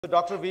So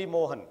Dr. V.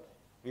 Mohan,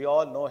 we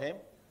all know him,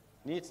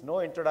 needs no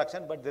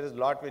introduction, but there is a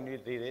lot when we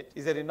read it.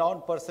 He's a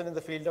renowned person in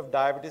the field of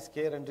diabetes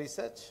care and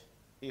research.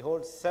 He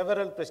holds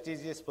several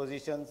prestigious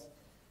positions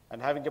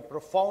and having a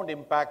profound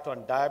impact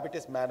on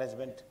diabetes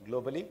management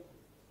globally.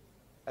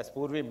 As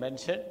Purvi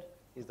mentioned,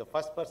 he's the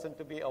first person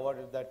to be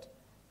awarded that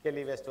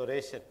Kelly West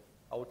Oration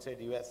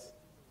outside US.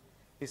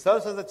 He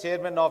serves as the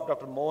chairman of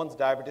Dr. Mohan's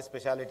Diabetes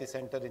Specialty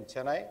Center in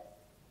Chennai,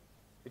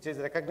 which is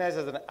recognized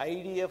as an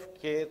IDF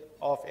care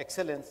of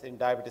excellence in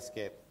diabetes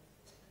care.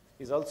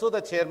 He is also the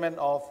chairman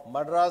of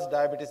Madras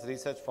Diabetes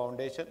Research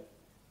Foundation,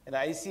 an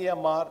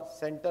ICMR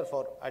Center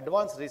for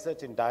Advanced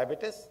Research in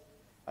Diabetes,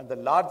 and the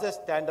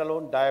largest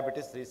standalone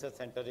diabetes research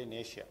center in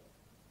Asia.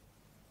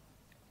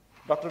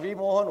 Dr. V.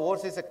 Mohan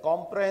oversees a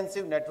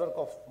comprehensive network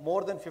of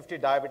more than 50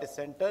 diabetes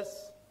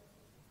centers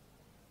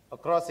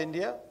across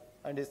India,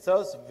 and he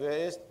serves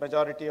vast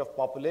majority of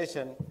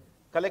population.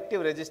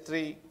 Collective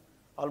registry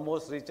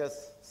almost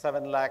reaches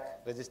 7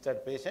 lakh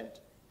registered patients,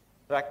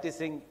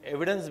 practicing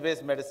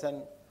evidence-based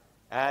medicine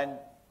and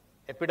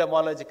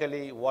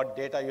epidemiologically what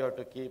data you have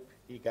to keep,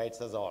 he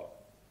guides us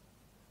all.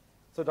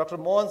 So Dr.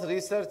 Mohan's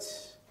research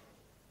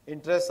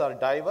interests are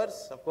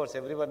diverse. Of course,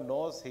 everyone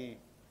knows he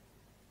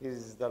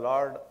is the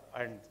Lord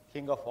and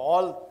King of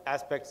all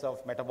aspects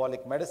of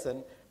metabolic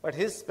medicine, but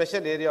his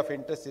special area of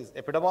interest is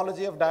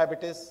epidemiology of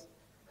diabetes,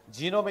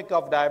 genomic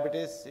of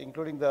diabetes,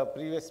 including the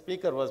previous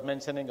speaker was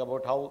mentioning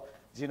about how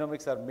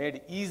genomics are made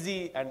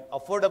easy and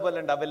affordable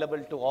and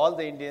available to all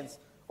the Indians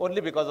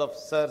only because of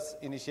Sir's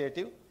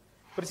initiative,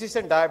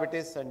 precision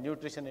diabetes and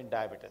nutrition in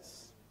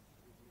diabetes.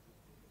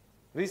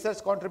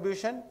 Research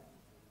contribution.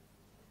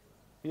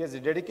 He has a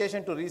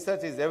dedication to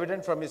research is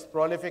evident from his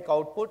prolific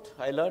output.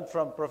 I learned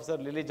from Professor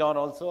Lily John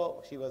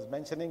also. She was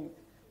mentioning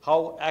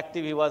how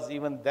active he was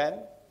even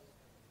then.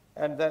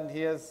 And then he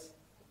has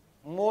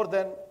more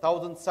than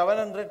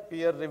 1,700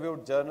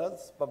 peer-reviewed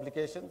journals,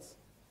 publications,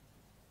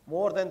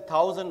 more than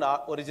 1,000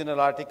 original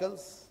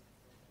articles.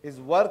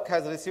 His work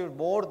has received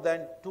more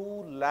than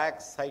 2 lakh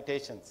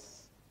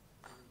citations.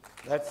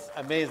 That's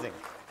amazing.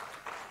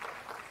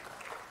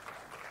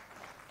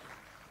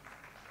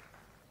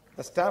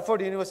 The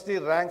Stanford University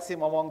ranks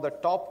him among the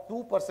top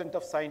 2%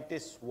 of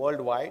scientists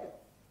worldwide,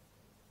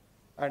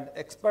 and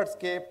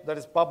Expertscape, that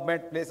is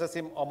PubMed, places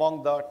him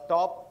among the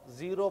top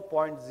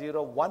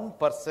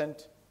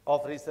 0.01%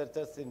 of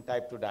researchers in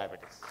type 2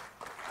 diabetes.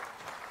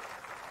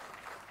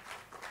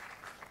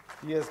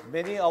 He has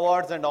many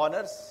awards and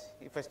honors.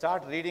 If I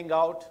start reading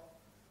out,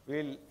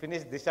 we'll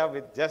finish Disha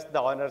with just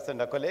the honors and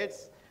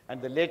accolades, and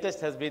the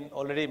latest has been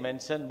already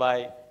mentioned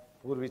by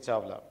Purvi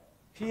Chawla.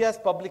 He has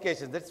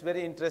publications. That's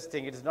very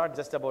interesting. It's not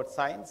just about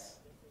science,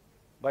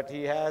 but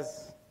he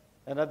has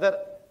another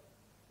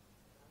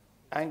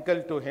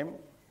angle to him.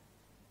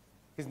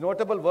 His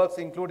notable works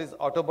include his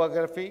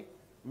autobiography,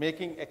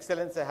 Making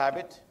Excellence a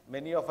Habit.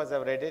 Many of us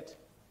have read it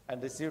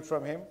and received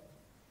from him.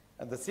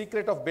 And the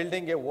secret of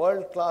building a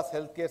world-class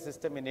healthcare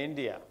system in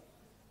India.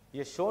 He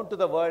has shown to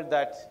the world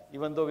that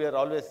even though we are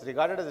always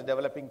regarded as a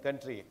developing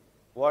country,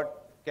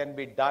 what can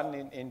be done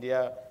in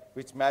India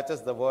which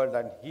matches the world,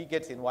 and he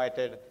gets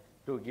invited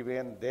to give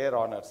in their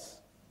honors.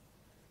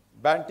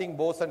 Banting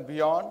Bows and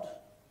Beyond.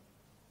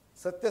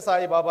 Satya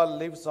Sai Baba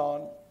Lives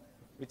On,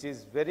 which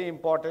is very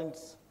important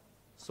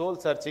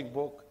soul-searching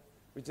book,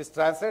 which is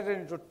translated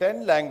into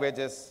 10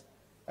 languages,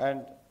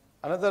 and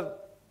another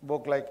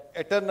book like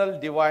Eternal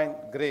Divine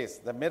Grace,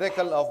 The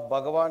Miracle of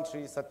Bhagavan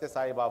Sri Satya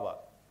Sai Baba.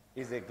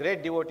 He is a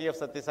great devotee of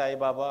Satya Sai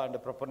Baba and a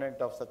proponent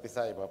of Satya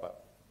Sai Baba.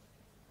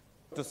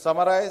 To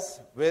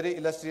summarize, very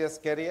illustrious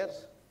career,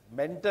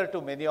 mentor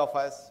to many of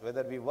us,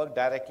 whether we work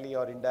directly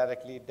or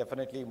indirectly,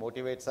 definitely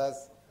motivates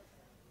us.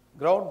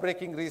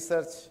 Groundbreaking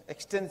research,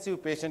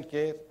 extensive patient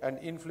care, and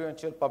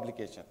influential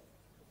publication.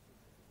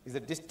 He's a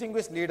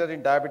distinguished leader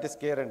in diabetes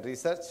care and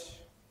research,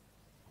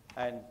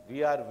 and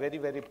we are very,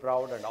 very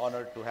proud and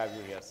honored to have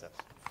you here, sir.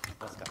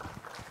 Namaskar.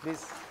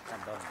 Please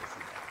come down and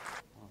listen.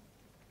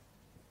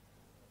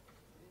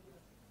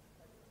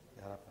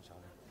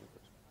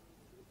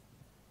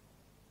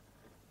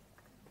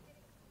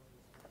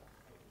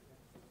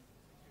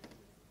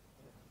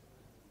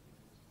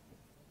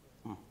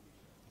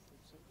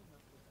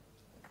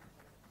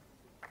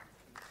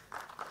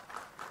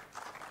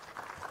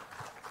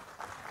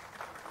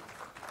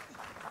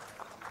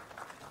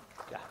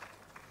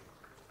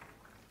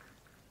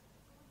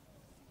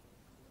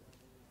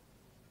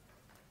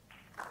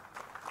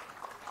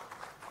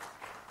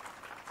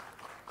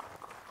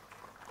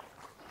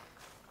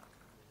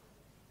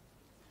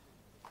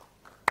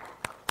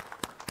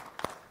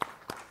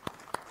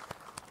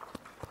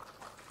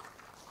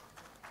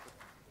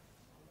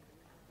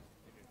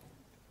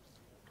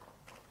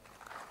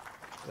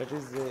 That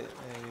is a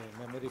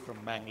memory from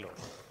Mangalore.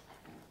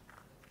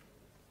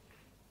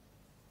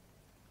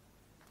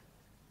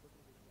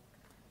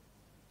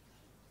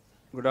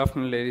 Good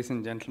afternoon, ladies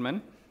and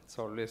gentlemen. It's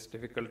always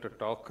difficult to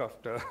talk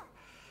after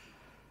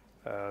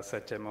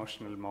such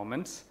emotional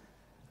moments.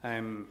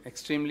 I'm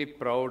extremely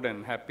proud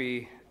and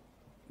happy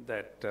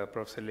that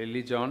Professor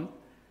Lily John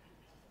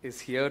is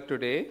here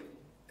today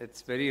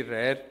it's very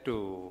rare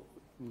to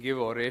give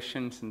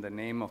orations in the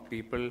name of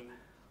people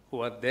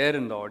who are there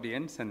in the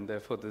audience, and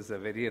therefore this is a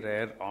very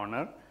rare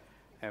honor.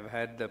 I've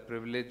had the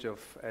privilege of,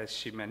 as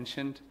she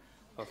mentioned,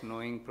 of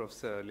knowing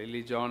Professor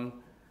Lily John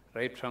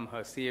right from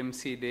her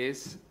CMC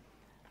days.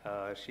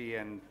 She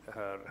and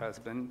her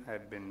husband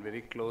had been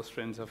very close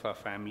friends of our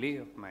family,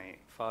 of my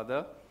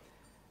father.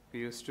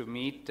 We used to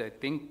meet, I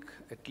think,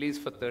 at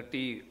least for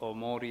 30 or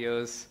more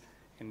years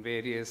in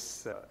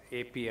various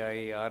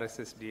API,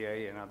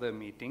 RSSDI, and other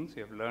meetings.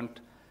 We have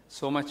learnt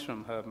so much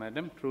from her,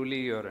 madam.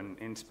 Truly, you're an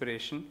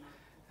inspiration,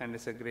 and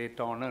it's a great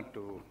honor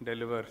to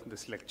deliver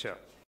this lecture.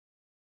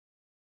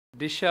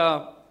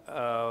 Disha,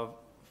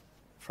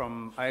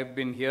 I've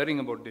been hearing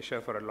about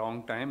Disha for a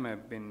long time.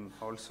 I've been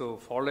also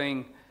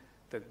following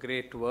the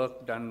great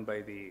work done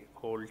by the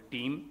whole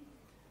team,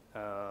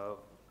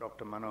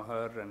 Dr.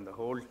 Manohar and the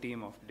whole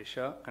team of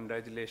Disha.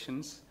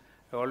 Congratulations.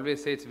 I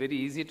always say it's very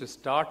easy to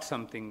start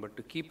something, but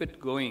to keep it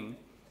going,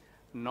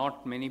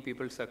 not many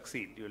people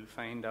succeed. You'll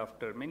find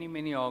after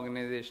many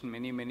organizations,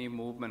 many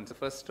movements, the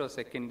first or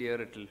second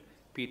year it will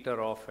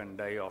peter off and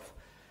die off.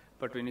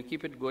 But when you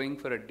keep it going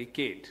for a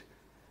decade,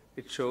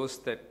 it shows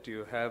that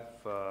you have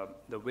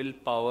the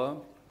willpower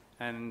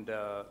and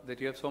that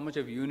you have so much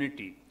of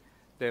unity.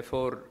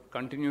 Therefore,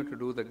 continue to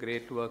do the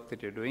great work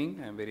that you're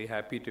doing. I'm very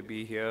happy to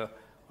be here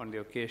on the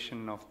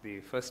occasion of the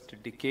first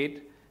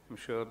decade. I'm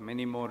sure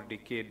many more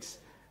decades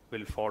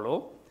will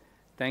follow.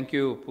 Thank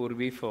you,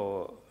 Purvi,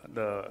 for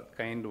the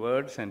kind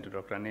words, and to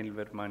Dr. Anil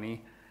Vermani,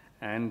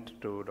 and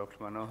to Dr.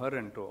 Manohar,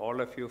 and to all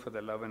of you for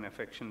the love and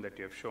affection that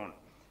you have shown.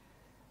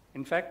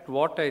 In fact,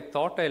 what I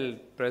thought I'll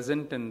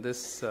present in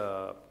this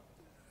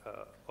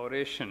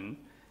oration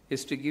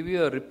is to give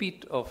you a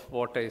repeat of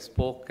what I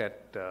spoke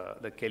at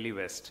the Kelly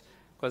West.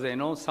 Because I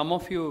know some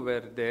of you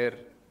were there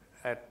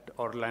at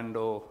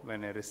Orlando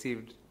when I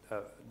received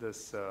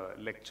this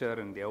lecture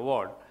and the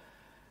award.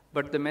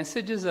 But the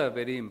messages are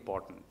very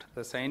important.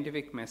 The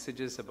scientific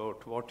messages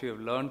about what you have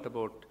learned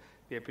about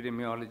the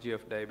epidemiology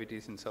of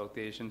diabetes in South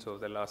Asians over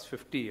the last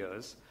 50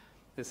 years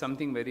is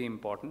something very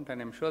important. And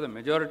I'm sure the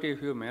majority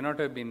of you may not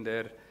have been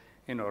there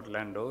in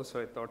Orlando, so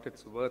I thought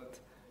it's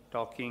worth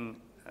talking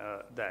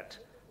that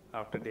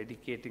after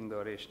dedicating the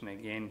oration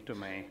again to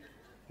my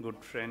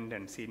good friend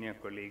and senior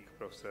colleague,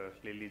 Professor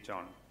Lily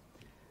John,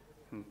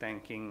 and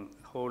thanking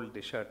the whole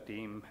Disha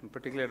team, and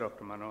particularly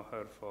Dr.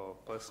 Manohar, for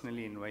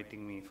personally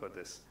inviting me for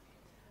this.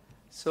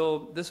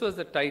 So this was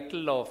the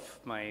title of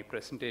my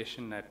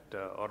presentation at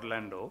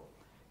Orlando,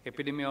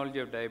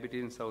 Epidemiology of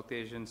Diabetes in South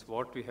Asians,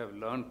 What We Have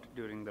Learned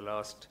During the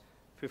Last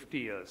 50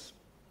 Years.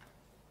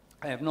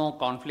 I have no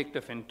conflict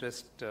of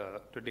interest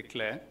to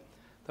declare.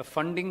 The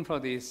funding for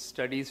these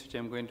studies, which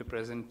I'm going to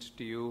present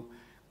to you,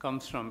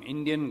 comes from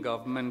Indian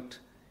government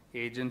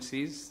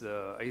agencies,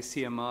 the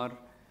ICMR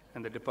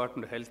and the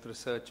Department of Health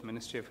Research,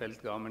 Ministry of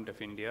Health, Government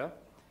of India,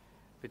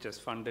 which has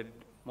funded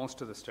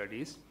most of the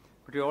studies.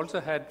 But we also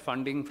had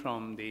funding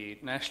from the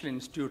National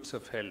Institutes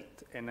of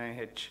Health,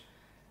 NIH,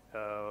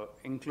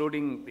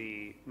 including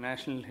the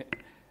National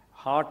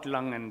Heart,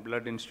 Lung and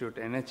Blood Institute,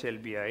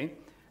 NHLBI,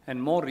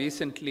 and more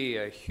recently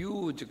a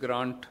huge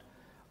grant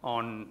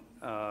on,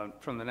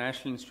 from the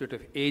National Institute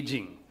of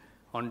Aging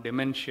on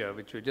dementia,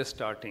 which we're just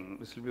starting.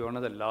 This will be one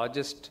of the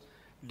largest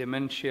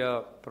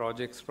dementia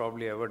projects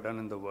probably ever done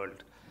in the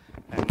world.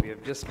 And we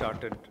have just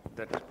started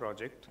that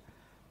project.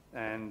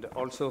 And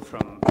also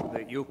from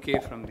the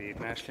UK, from the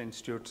National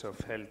Institutes of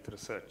Health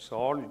Research. So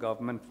all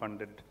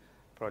government-funded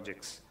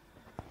projects.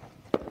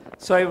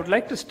 So I would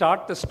like to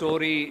start the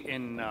story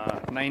in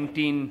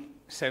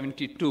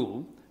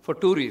 1972 for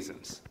two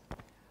reasons.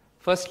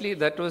 Firstly,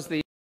 that was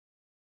the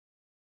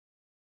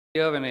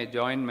year when I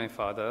joined my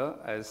father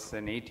as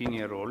an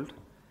 18-year-old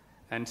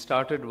and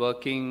started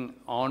working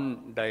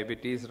on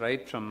diabetes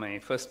right from my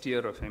first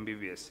year of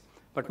MBBS.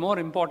 But more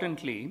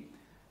importantly,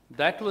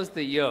 that was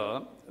the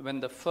year when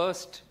the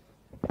first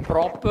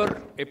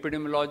proper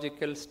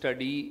epidemiological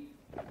study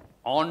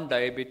on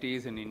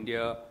diabetes in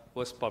India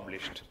was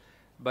published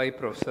by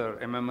Professor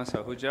M.M.S.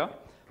 Ahuja.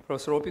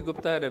 Professor O.P.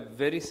 Gupta had a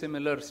very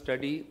similar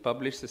study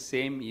published the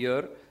same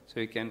year, so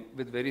you can,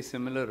 with very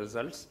similar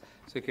results,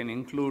 so you can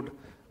include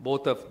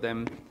both of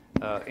them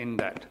in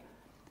that.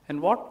 And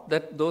what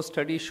those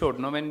studies showed,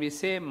 now when we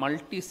say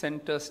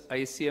multi-center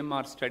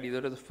ICMR study,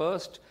 that was the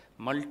first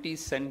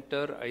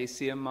multi-center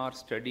ICMR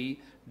study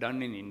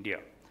done in India.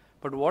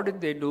 But what did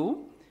they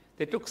do?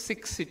 They took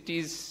 6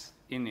 cities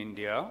in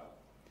India.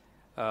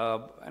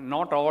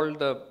 Not all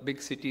the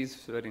big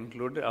cities were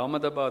included.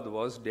 Ahmedabad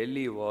was,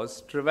 Delhi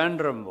was,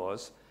 Trivandrum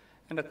was,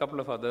 and a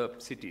couple of other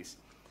cities.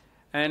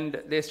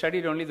 And they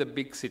studied only the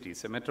big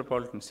cities, the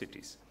metropolitan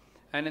cities.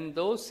 And in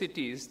those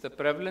cities, the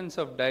prevalence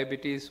of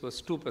diabetes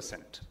was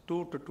 2%,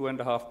 2 to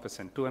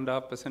 2.5%,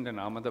 2.5% in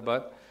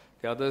Ahmedabad,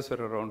 the others were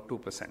around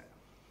 2%.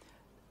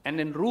 And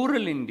in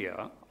rural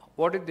India,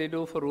 what did they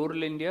do for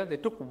rural India? They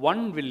took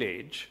one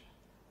village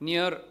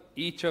near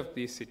each of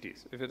these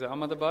cities. If it's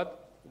Ahmedabad,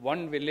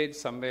 one village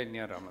somewhere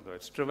near Ahmedabad.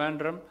 It's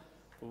Trivandrum,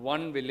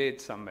 one village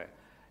somewhere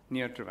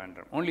near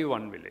Trivandrum, only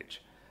one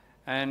village.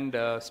 and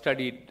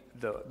studied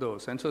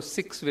those. And so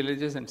 6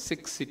 villages and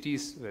 6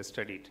 cities were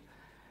studied.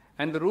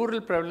 And the rural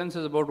prevalence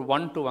is about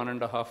 1 to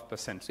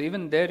 1.5%. So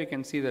even there you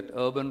can see that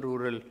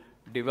urban-rural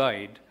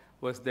divide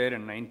was there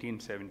in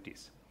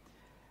 1970s.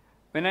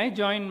 When I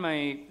joined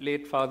my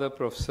late father,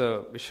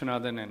 Professor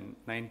Vishwanathan, in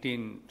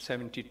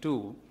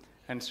 1972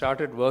 and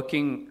started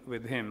working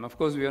with him, of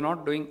course we were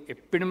not doing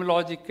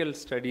epidemiological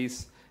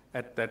studies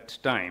at that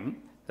time.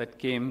 That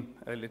came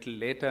a little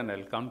later, and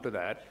I'll come to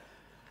that.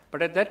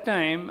 But at that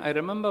time, I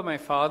remember my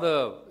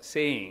father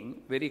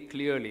saying very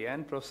clearly,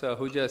 and Professor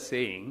Ahuja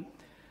saying,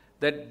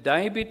 that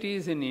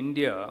diabetes in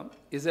India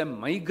is a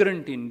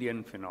migrant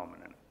Indian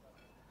phenomenon.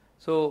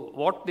 So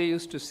what they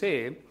used to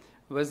say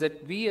was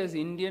that we as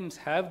Indians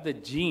have the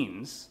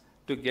genes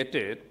to get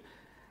it,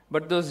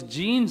 but those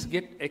genes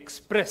get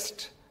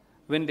expressed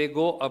when they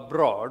go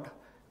abroad,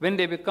 when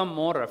they become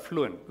more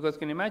affluent. Because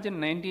can you imagine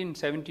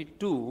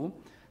 1972,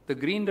 the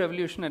Green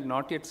Revolution had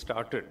not yet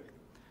started.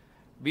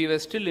 We were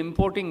still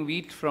importing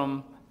wheat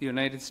from the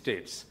United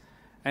States.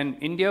 And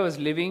India was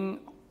living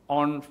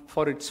on,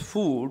 for its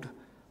food,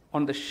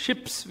 on the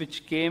ships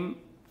which came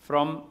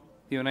from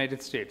the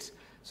United States.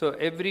 So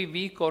every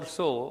week or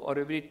so, or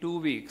every 2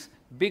 weeks,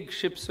 big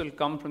ships will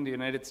come from the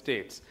United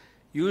States,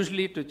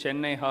 usually to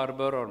Chennai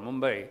harbor or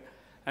Mumbai.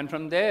 And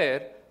from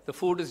there, the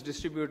food is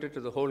distributed to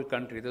the whole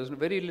country. There was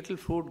very little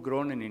food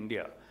grown in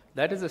India.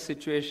 That is the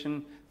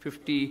situation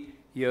 50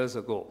 years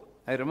ago.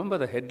 I remember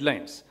the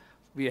headlines.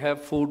 We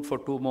have food for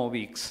 2 more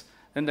weeks.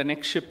 Then the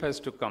next ship has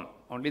to come.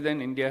 Only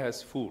then India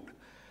has food.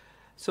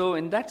 So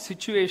in that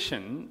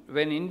situation,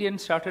 when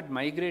Indians started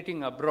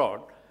migrating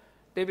abroad,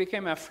 they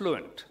became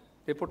affluent.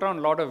 They put on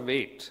a lot of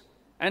weight,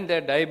 and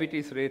their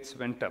diabetes rates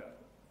went up.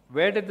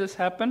 Where did this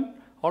happen?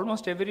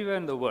 Almost everywhere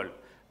in the world,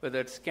 whether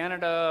it's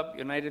Canada,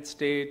 United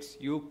States,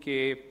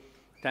 UK,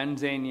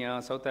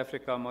 Tanzania, South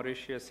Africa,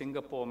 Mauritius,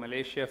 Singapore,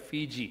 Malaysia,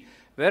 Fiji.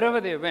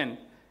 Wherever they went,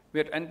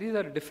 and these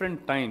are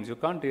different times. You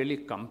can't really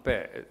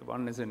compare.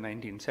 One is in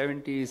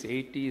 1970s,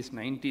 80s,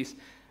 90s.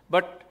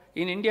 But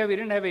in India, we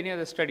didn't have any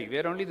other study. We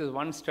had only this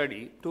one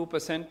study,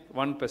 2%,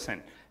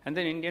 1%. And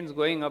then Indians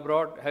going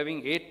abroad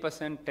having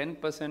 8%,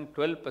 10%,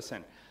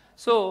 12%.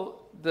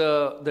 So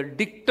the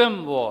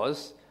dictum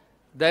was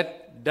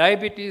that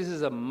diabetes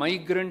is a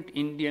migrant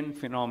Indian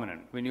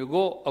phenomenon. When you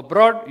go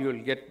abroad, you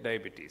will get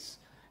diabetes.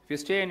 If you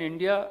stay in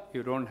India,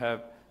 you don't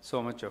have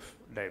so much of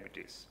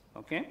diabetes.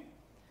 Okay?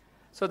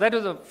 So that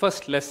was the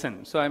first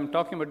lesson. So I'm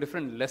talking about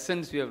different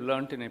lessons we have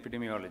learned in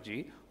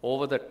epidemiology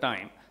over the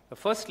time. The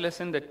first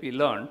lesson that we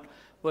learned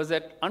was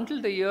that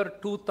until the year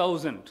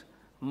 2000,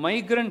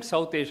 migrant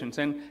South Asians,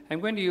 and I'm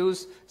going to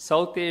use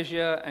South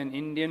Asia and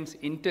Indians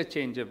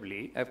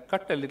interchangeably. I've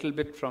cut a little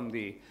bit from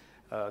the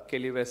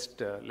Kelly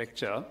West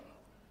lecture.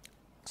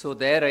 So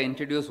there I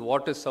introduced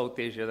what is South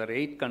Asia. There are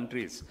 8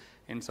 countries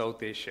in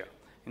South Asia,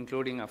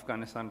 including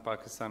Afghanistan,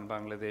 Pakistan,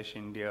 Bangladesh,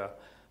 India,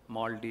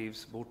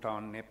 Maldives,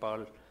 Bhutan,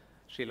 Nepal,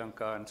 Sri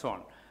Lanka, and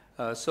so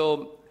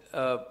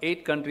on.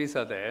 8 countries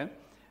are there.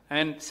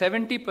 And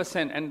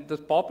 70%, and the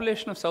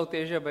population of South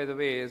Asia, by the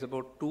way, is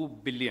about 2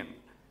 billion,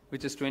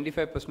 which is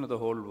 25% of the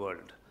whole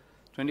world.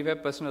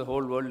 25% of the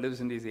whole world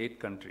lives in these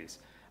 8 countries.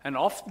 And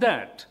of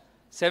that,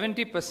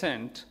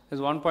 70% is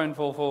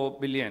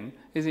 1.44 billion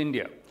is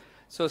India.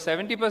 So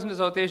 70% of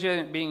South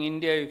Asia being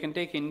India, you can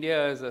take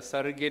India as a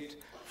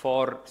surrogate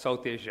for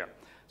South Asia.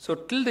 So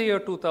till the year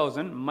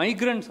 2000,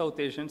 migrant South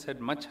Asians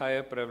had much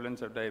higher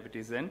prevalence of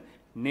diabetes than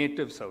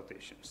native South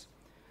Asians.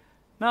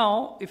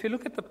 Now, if you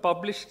look at the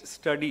published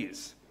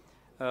studies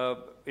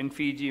in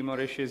Fiji,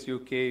 Mauritius,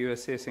 UK,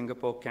 USA,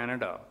 Singapore,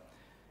 Canada,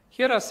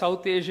 here are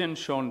South Asians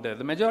shown there.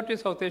 The majority of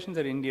South Asians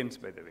are Indians,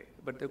 by the way,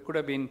 but there could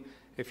have been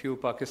a few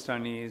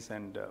Pakistanis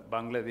and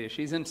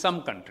Bangladeshis in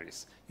some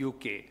countries,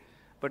 UK.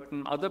 But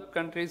in other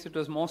countries, it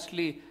was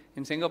mostly,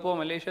 in Singapore,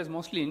 Malaysia, it's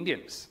mostly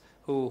Indians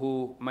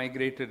who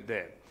migrated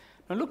there.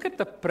 Now look at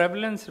the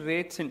prevalence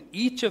rates in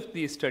each of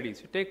these studies.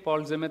 You take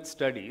Paul Zimmet's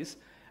studies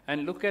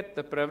and look at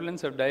the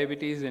prevalence of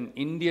diabetes in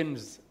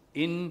Indians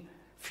in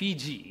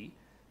Fiji,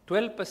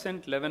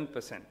 12%,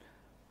 11%.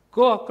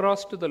 Go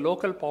across to the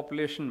local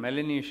population,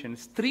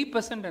 Melanesians,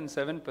 3% and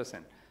 7%.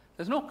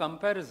 There's no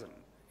comparison.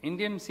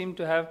 Indians seem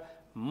to have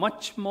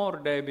much more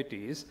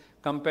diabetes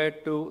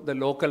compared to the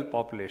local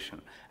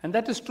population. And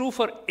that is true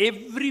for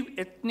every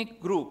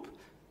ethnic group,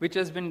 which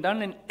has been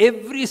done in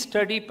every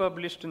study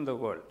published in the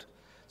world.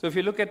 So if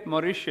you look at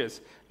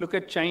Mauritius, look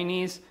at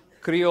Chinese,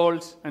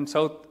 Creoles, and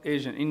South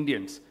Asian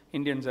Indians.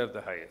 Indians have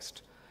the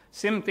highest.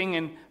 Same thing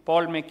in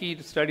Paul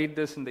McKee studied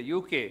this in the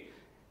UK.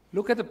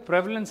 Look at the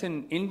prevalence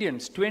in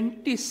Indians,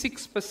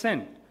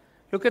 26%.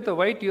 Look at the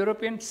white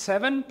Europeans,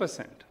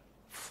 7%.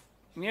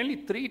 Nearly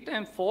 3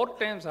 times, 4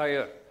 times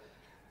higher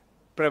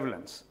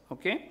prevalence.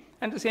 Okay?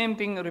 And the same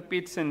thing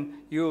repeats in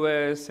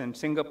US and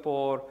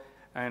Singapore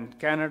and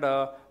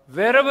Canada.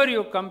 Wherever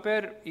you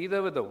compare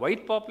either with the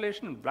white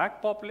population,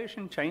 black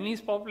population,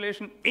 Chinese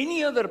population,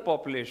 any other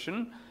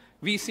population,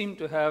 we seem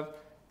to have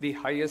the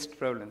highest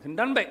prevalence. And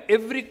done by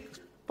every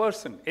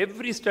person,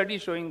 every study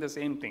showing the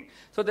same thing.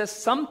 So there's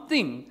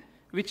something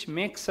which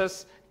makes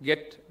us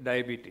get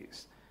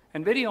diabetes?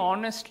 And very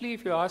honestly,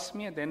 if you ask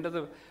me at the end of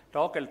the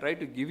talk, I'll try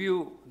to give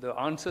you the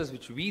answers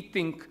which we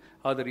think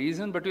are the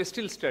reason, but we're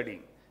still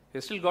studying.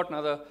 We've still got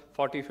another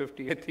 40,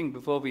 50, I think,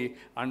 before we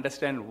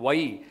understand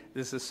why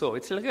this is so.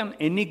 It's like an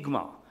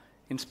enigma.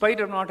 In spite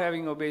of not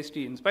having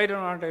obesity, in spite of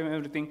not having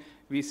everything,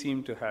 we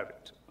seem to have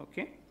it,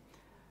 okay?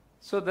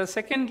 So the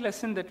second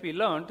lesson that we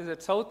learned is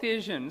that South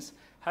Asians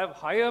have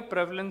higher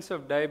prevalence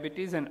of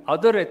diabetes than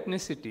other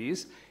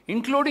ethnicities,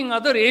 including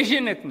other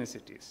Asian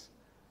ethnicities.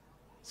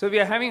 So we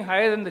are having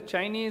higher than the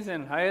Chinese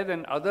and higher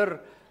than other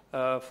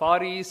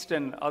Far East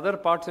and other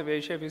parts of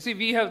Asia. If you see,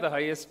 we have the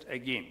highest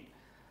again.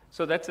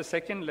 So that's the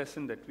second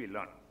lesson that we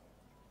learned.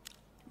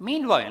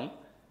 Meanwhile,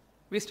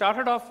 we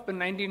started off in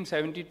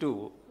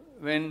 1972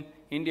 when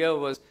India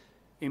was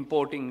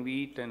importing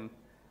wheat,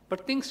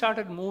 but things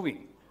started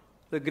moving.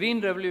 The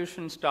Green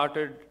Revolution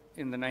started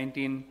in the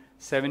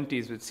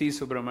 1970s with C.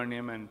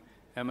 Subramaniam and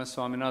M.S.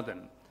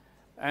 Swaminathan.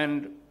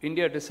 And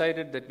India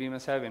decided that we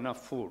must have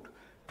enough food.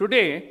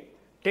 Today,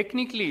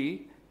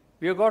 technically,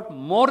 we have got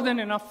more than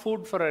enough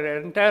food for our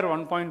entire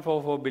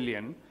 1.44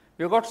 billion.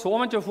 We have got so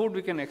much of food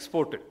we can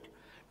export it.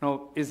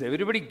 Now, is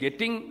everybody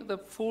getting the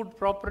food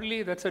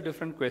properly? That's a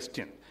different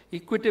question.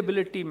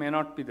 Equitability may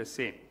not be the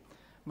same.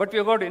 But we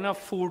have got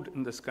enough food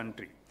in this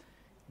country.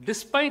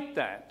 Despite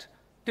that,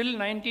 till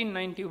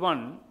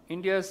 1991,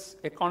 India's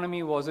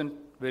economy wasn't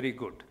very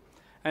good.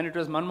 And it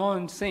was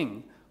Manmohan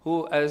Singh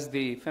who, as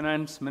the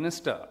finance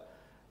minister,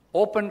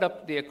 opened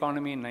up the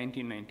economy in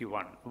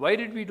 1991. Why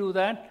did we do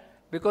that?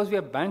 Because we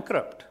are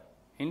bankrupt.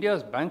 India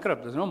is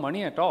bankrupt. There's no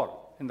money at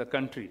all in the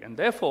country. And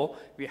therefore,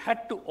 we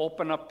had to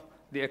open up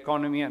the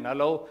economy and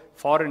allow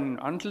foreign.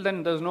 Until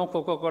then, there's no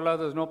Coca-Cola,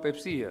 there's no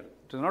Pepsi here.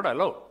 It was not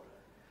allowed.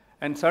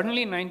 And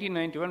suddenly in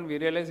 1991, we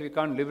realized we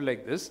can't live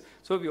like this.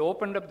 So we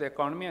opened up the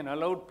economy and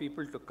allowed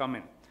people to come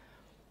in.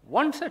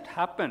 Once that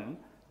happened,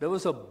 there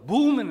was a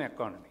boom in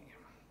economy.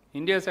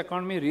 India's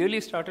economy really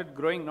started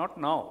growing, not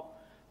now.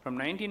 From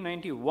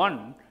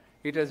 1991,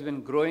 it has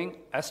been growing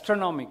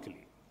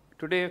astronomically.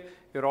 Today,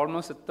 we're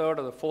almost a third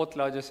or the fourth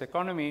largest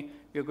economy.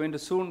 We're going to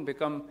soon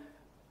become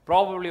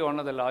probably one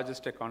of the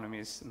largest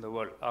economies in the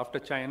world. After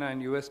China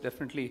and US,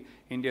 definitely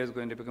India is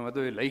going to become,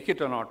 whether we like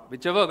it or not,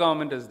 whichever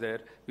government is there,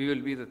 we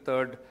will be the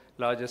third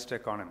largest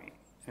economy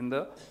in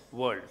the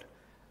world.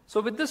 So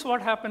with this,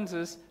 what happens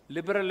is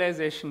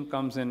liberalization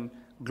comes in,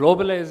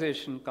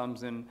 globalization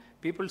comes in,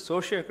 people's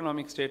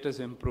socioeconomic status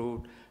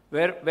improved,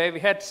 where we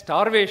had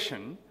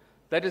starvation,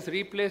 that is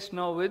replaced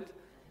now with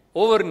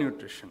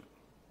overnutrition.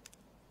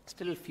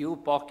 Still few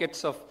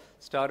pockets of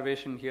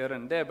starvation here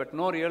and there, but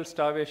no real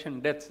starvation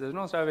deaths. There's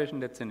no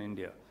starvation deaths in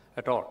India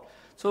at all.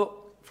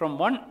 So from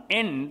one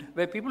end,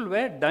 where people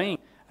were dying,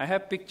 I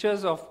have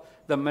pictures of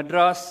the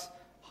Madras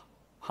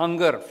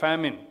hunger,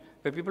 famine,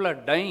 where people are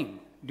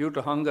dying due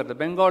to hunger, the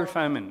Bengal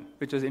famine,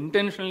 which was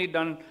intentionally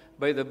done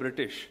by the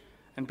British.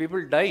 And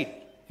people died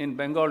in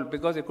Bengal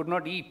because they could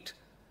not eat.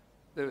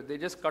 They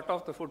just cut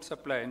off the food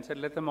supply and said,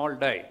 let them all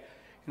die.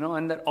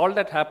 And all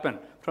that happened.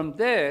 From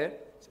there,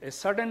 a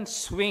sudden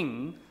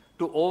swing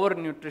to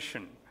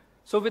overnutrition.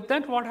 So with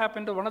that, what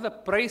happened? One of the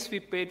price we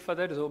paid for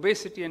that is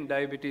obesity and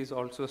diabetes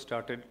also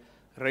started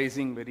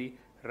rising very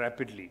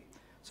rapidly.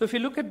 So if you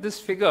look at this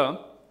figure,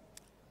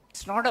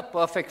 it's not a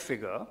perfect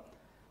figure,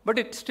 but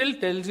it still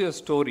tells you a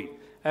story.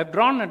 I've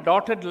drawn a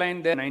dotted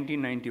line there,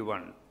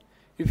 1991.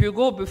 If you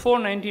go before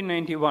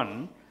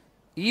 1991,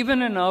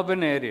 even in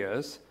urban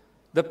areas,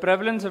 the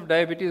prevalence of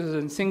diabetes is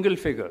in single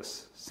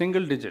figures,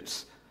 single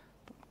digits,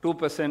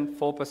 2%,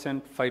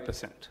 4%,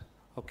 5%,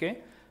 okay?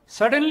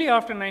 Suddenly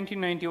after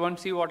 1991,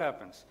 see what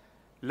happens.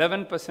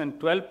 11%,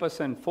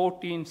 12%,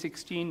 14,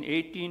 16,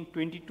 18,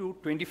 22,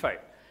 25.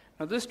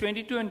 Now this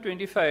 22 and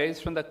 25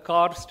 is from the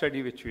CAR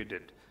study which we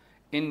did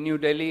in New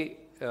Delhi,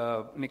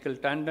 Nikhil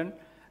Tandon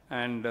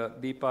and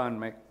Deepa and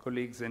my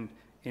colleagues in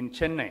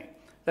Chennai.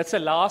 That's the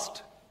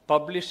last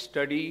published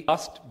study,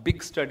 last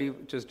big study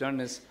which was done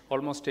is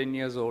almost 10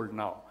 years old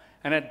now.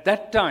 And at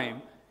that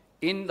time,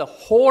 in the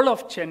whole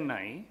of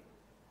Chennai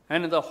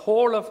and in the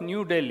whole of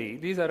New Delhi,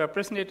 these are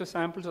representative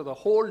samples of the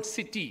whole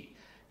city,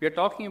 we are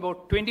talking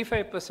about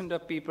 25%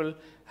 of people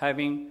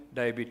having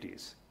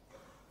diabetes.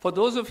 For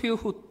those of you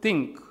who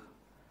think,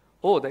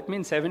 oh, that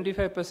means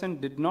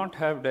 75% did not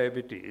have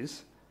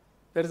diabetes,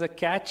 there is a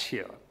catch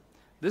here.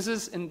 This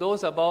is in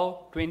those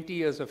above 20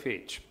 years of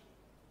age.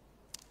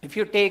 If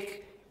you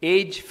take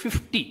age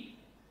 50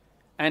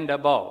 and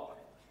above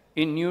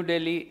in New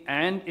Delhi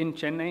and in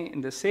Chennai in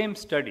the same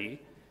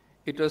study,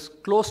 it was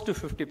close to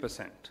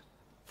 50%,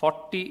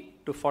 40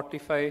 to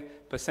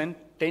 45%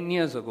 10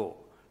 years ago.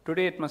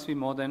 Today it must be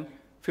more than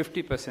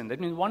 50%. That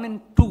means 1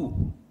 in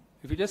 2.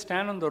 If you just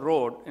stand on the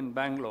road in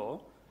Bangalore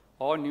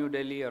or New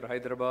Delhi or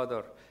Hyderabad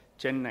or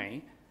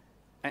Chennai,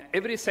 and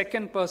every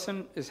second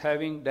person is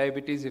having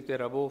diabetes if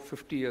they're above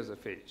 50 years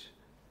of age.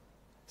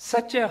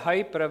 Such a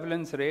high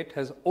prevalence rate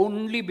has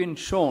only been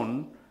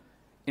shown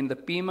in the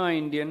Pima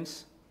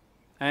Indians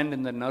and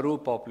in the Naru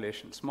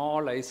population,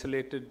 small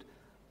isolated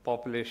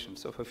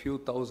populations of a few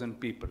thousand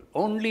people.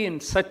 Only in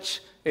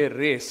such a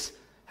race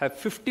have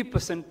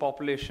 50%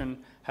 population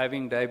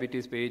having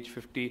diabetes by age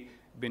 50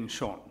 been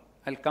shown.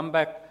 I'll come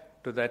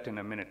back to that in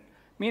a minute.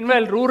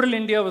 Meanwhile, rural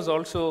India was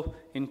also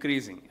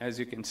increasing, as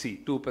you can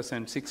see, 2%,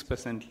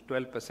 6%,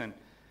 12%.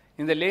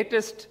 In the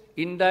latest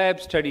INDIAB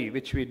study,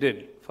 which we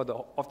did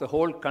of the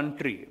whole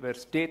country, where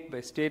state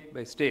by state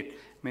by state,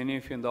 many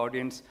of you in the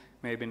audience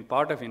may have been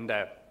part of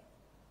INDIAB.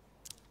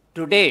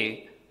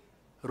 Today,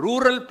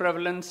 rural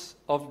prevalence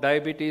of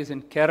diabetes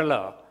in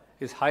Kerala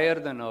is higher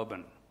than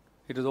urban.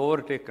 It has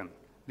overtaken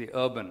the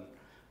urban.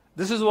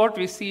 This is what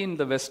we see in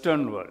the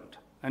Western world.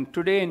 And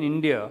today in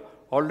India,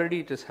 already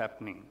it is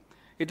happening.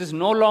 It is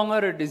no longer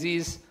a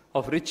disease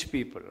of rich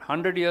people.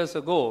 100 years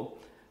ago,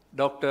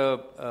 Dr.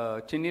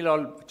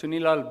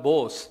 Chunilal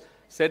Bose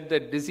said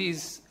that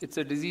it's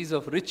a disease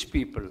of rich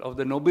people, of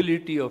the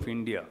nobility of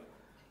India,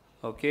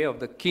 okay, of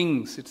the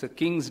kings. It's a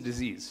king's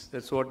disease.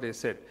 That's what they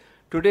said.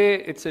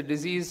 Today, it's a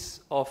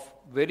disease of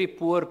very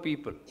poor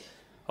people.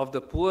 Of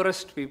the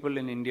poorest people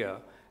in India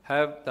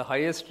have the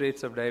highest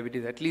rates of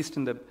diabetes, at least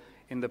in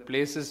the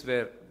places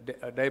where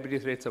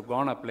diabetes rates have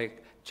gone up,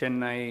 like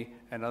Chennai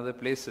and other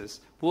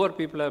places. Poor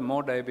people have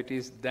more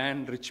diabetes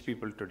than rich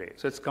people today.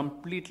 So it's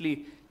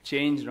completely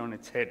changed on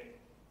its head.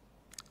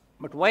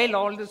 But while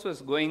all this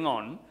was going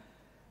on,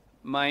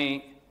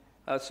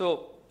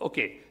 so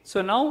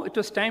now it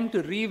was time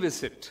to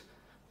revisit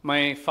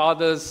my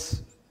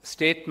father's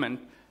statement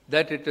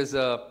that it is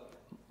a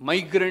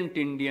migrant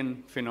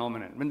Indian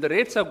phenomenon. When the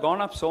rates have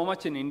gone up so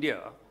much in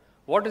India,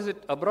 what is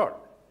it abroad?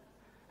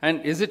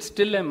 And is it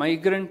still a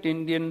migrant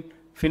Indian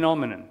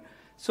phenomenon?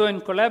 So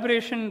in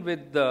collaboration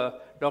with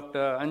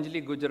Dr.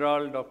 Anjali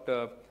Gujral,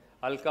 Dr.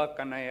 Alka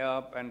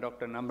Kanaya, and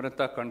Dr.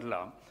 Namrata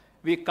Kandla,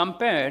 we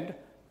compared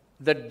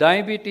the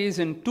diabetes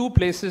in two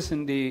places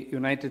in the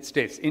United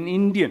States, in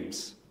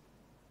Indians,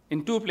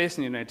 in two places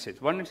in the United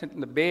States. One is in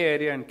the Bay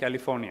Area in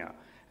California,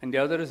 and the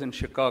other is in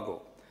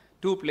Chicago.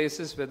 Two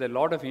places where there are a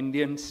lot of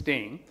Indians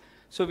staying.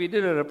 So we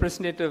did a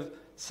representative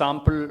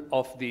sample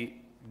of the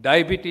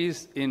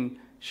diabetes in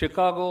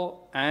Chicago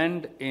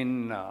and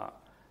in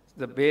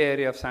the Bay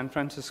Area of San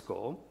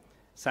Francisco,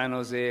 San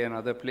Jose and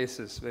other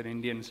places where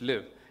Indians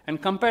live, and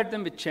compared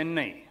them with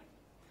Chennai.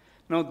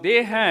 Now,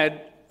 they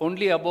had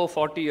only above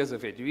 40 years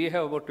of age. We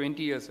have about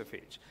 20 years of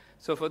age.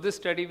 So for this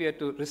study, we had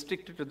to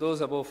restrict it to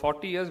those above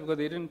 40 years because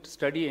they didn't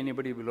study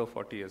anybody below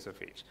 40 years of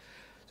age.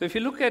 So if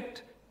you look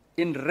at,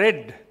 in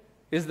red,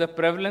 is the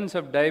prevalence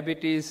of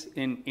diabetes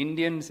in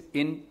Indians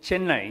in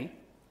Chennai,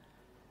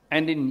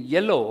 and in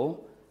yellow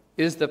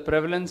is the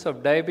prevalence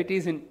of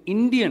diabetes in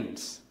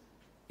Indians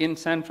in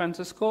San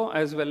Francisco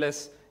as well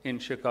as in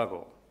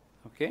Chicago.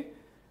 Okay?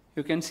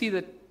 You can see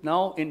that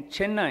now in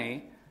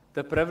Chennai,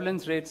 the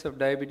prevalence rates of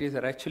diabetes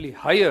are actually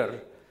higher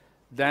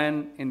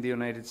than in the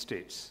United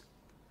States.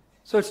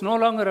 So it's no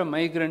longer a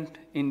migrant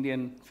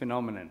Indian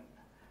phenomenon.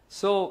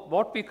 So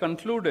what we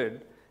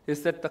concluded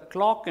is that the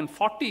clock in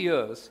 40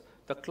 years,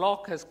 the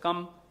clock has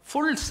come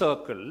full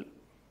circle,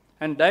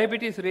 and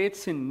diabetes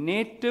rates in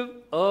native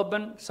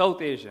urban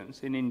South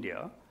Asians in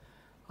India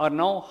are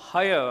now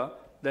higher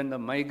than the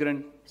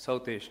migrant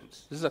South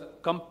Asians. This is a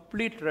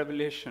complete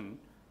revelation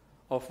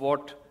of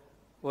what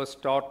was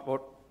taught,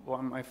 what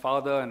my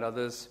father and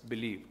others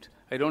believed.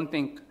 I don't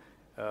think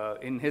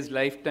in his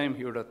lifetime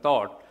he would have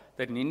thought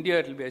that in India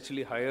it will be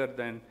actually higher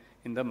than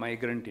in the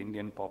migrant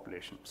Indian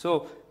population.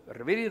 So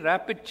very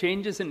rapid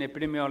changes in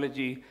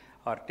epidemiology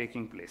are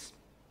taking place.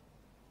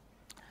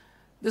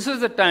 This was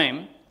the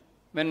time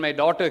when my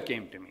daughter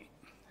came to me,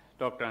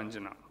 Dr.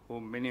 Anjana,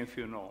 whom many of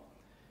you know.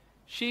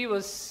 She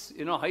was,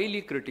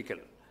 highly critical.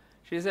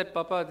 She said,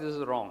 "Papa, this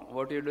is wrong.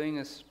 What you're doing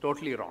is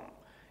totally wrong.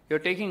 You're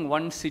taking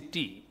one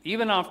city."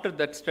 Even after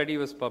that study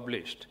was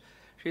published,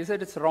 she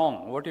said, "It's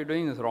wrong. What you're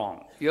doing is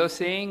wrong. You're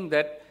saying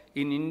that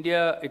in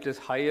India it is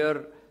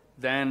higher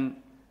than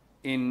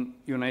in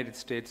United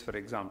States, for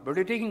example. But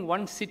you're taking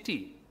one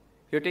city.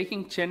 You're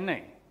taking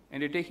Chennai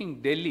and you're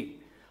taking Delhi.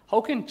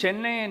 How can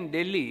Chennai and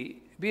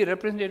Delhi be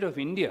representative of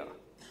India?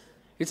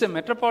 It's a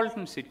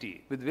metropolitan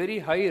city with very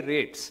high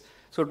rates.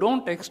 So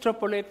don't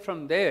extrapolate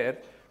from there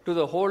to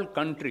the whole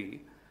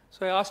country."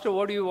 So I asked her,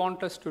 "What do you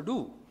want us to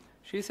do?"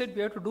 She said,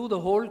 "We have to do the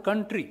whole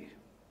country."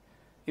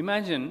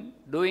 Imagine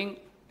doing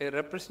a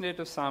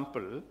representative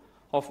sample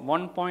of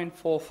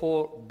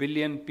 1.44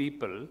 billion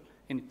people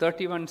in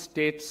 31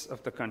 states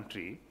of the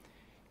country.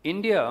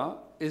 India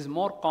is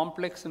more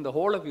complex than the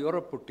whole of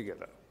Europe put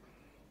together.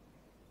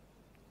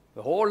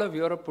 The whole of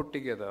Europe put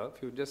together,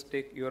 if you just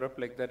take Europe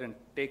like that and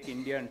take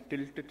India and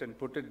tilt it and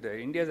put it there,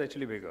 India is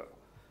actually bigger.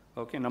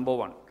 Okay, number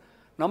one.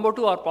 Number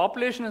two, our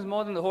population is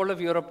more than the whole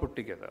of Europe put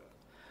together.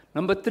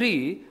 Number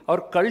three,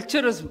 our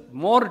culture is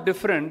more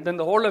different than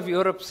the whole of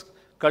Europe's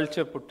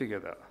culture put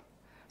together.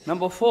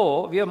 Number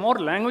four, we have more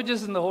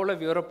languages than the whole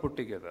of Europe put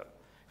together.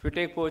 If you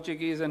take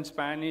Portuguese and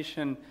Spanish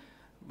and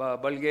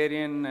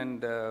Bulgarian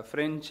and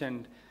French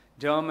and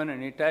German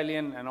and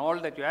Italian and all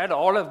that, you add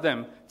all of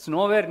them, it's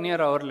nowhere near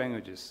our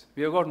languages.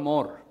 We have got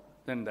more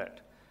than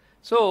that.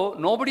 So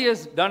nobody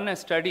has done a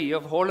study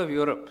of whole of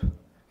Europe.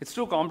 It's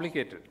too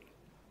complicated.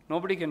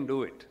 Nobody can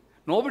do it.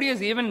 Nobody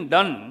has even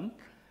done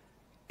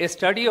a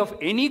study of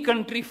any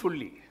country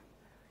fully.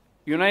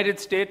 United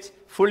States,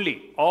 fully.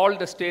 All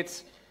the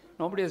states,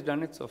 nobody has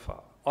done it so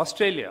far.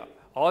 Australia,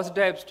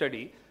 OSDAB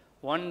study,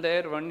 one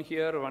there, one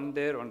here, one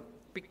there, one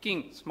picking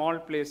small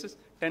places,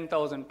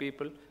 10,000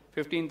 people,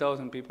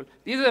 15,000 people.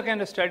 These are the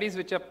kind of studies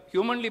which are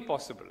humanly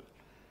possible.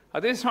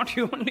 Otherwise, not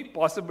humanly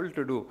possible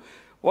to do.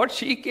 What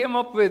she came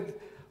up with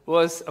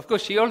was, of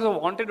course, she also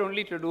wanted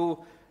only to do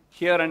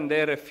here and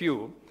there a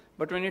few.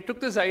 But when he took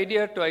this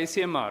idea to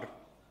ICMR,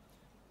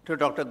 to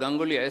Dr.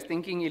 Ganguly, I was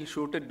thinking he'll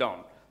shoot it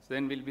down. So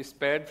then we'll be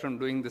spared from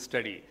doing the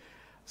study.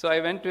 So I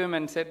went to him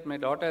and said, my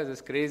daughter has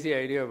this crazy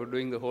idea of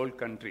doing the whole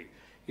country.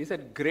 He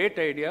said, great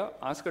idea,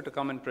 ask her to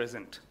come and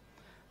present.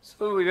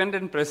 So we went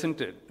and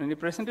presented. When he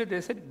presented,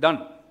 they said,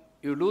 done.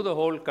 You do the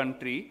whole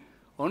country.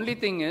 Only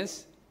thing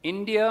is,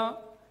 in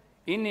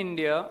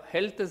India,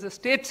 health is a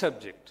state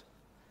subject.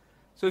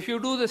 So if you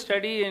do the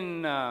study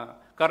in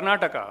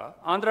Karnataka,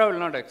 Andhra will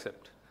not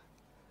accept.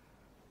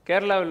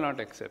 Kerala will not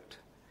accept.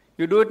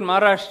 You do it in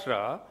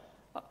Maharashtra,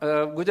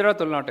 Gujarat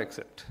will not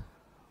accept.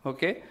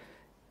 Okay?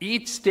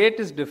 Each state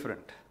is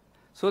different.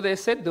 So they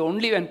said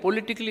and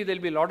politically there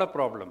will be a lot of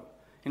problem.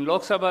 In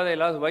Lok Sabha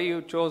they'll ask why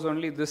you chose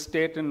only this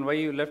state and why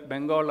you left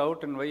Bengal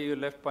out and why you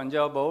left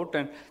Punjab out,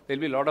 and there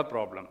will be a lot of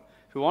problem.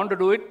 If you want to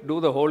do it,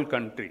 do the whole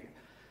country.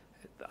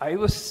 I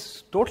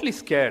was totally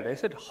scared. I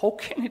said, how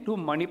can you do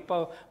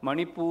Manipur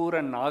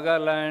and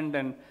Nagaland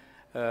and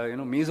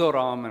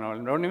Mizoram and all?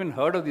 I don't even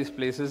heard of these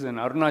places in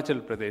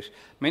Arunachal Pradesh.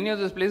 Many of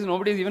those places,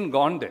 nobody's even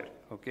gone there.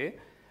 Okay?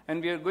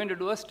 And we are going to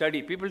do a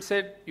study. People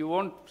said, you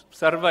won't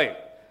survive.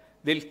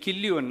 They'll kill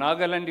you. In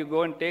Nagaland, you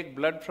go and take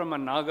blood from a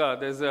Naga.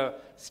 There's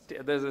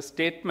a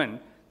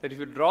statement that if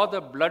you draw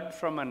the blood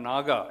from a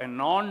Naga, a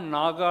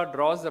non-Naga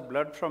draws the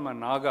blood from a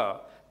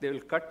Naga, they will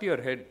cut your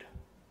head.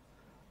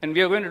 And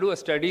we are going to do a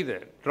study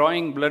there,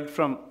 drawing blood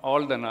from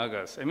all the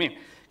Nagas. I mean,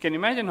 can you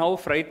imagine how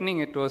frightening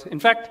it was? In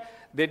fact,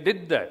 they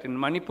did that. In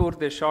Manipur,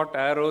 they shot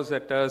arrows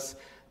at us.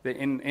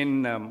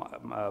 In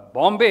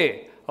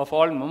Bombay,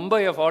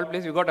 Mumbai of all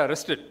places, you got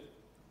arrested.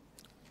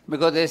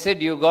 Because they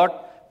said you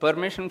got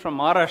permission from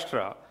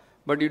Maharashtra,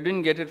 but you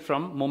didn't get it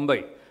from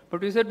Mumbai.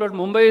 But we said, but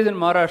Mumbai is in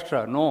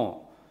Maharashtra.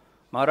 No.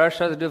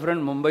 Maharashtra is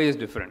different, Mumbai is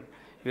different.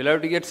 You'll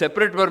have to get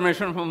separate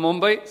permission from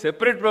Mumbai,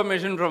 separate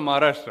permission from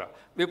Maharashtra.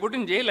 We put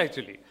in jail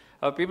actually.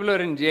 Our people are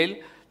in jail,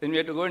 then we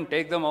had to go and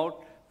take them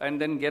out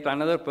and then get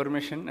another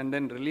permission and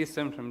then release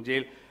them from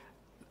jail.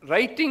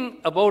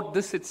 Writing about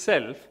this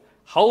itself,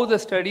 how the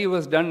study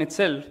was done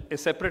itself, a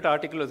separate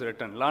article was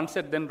written.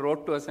 Lancet then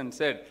wrote to us and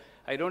said,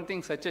 I don't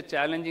think such a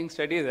challenging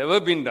study has ever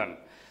been done.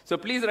 So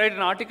please write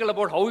an article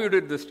about how you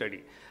did this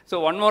study.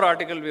 So one more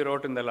article we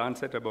wrote in the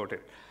Lancet about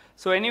it.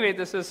 So anyway,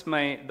 this is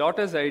my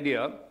daughter's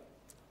idea.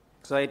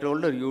 So I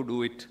told her, you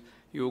do it.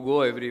 You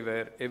go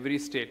everywhere, every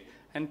state.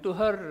 And to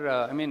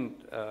her,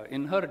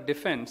 in her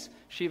defense,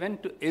 she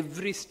went to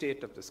every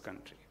state of this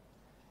country.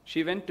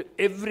 She went to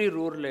every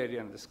rural area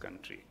in this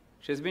country.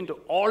 She has been to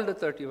all the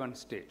 31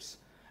 states.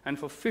 And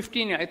for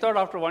 15 years, I thought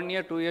after 1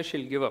 year, 2 years,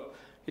 she'll give up.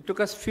 It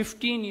took us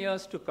 15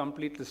 years to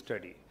complete the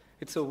study.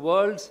 It's the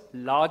world's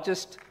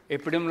largest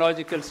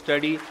epidemiological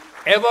study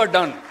ever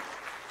done.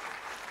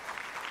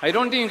 I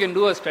don't think you can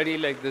do a study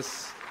like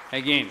this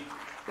again.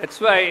 That's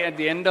why at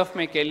the end of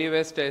my Kelly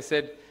West, I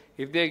said,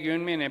 if they have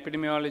given me an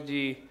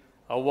epidemiology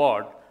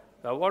award,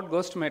 the award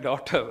goes to my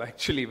daughter,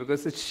 actually,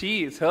 because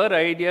it's her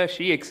idea.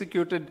 She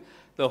executed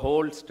the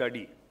whole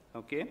study.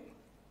 Okay?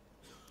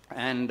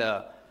 And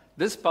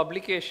this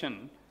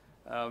publication,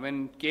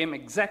 when came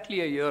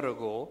exactly a year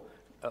ago,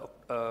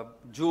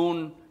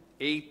 June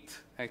 8th,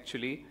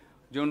 actually,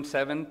 June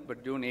 7th,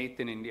 but June 8th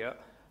in India,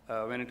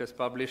 when it was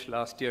published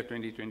last year,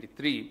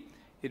 2023,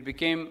 it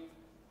became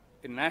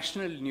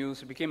national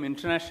news, it became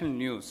international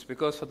news,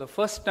 because for the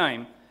first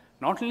time,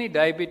 not only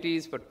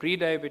diabetes, but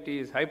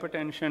pre-diabetes,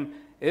 hypertension,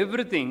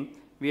 everything,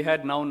 we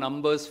had now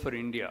numbers for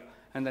India.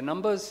 And the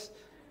numbers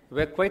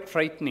were quite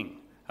frightening.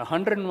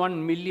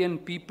 101 million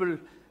people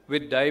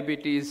with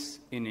diabetes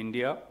in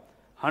India,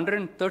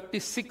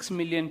 136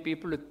 million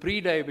people with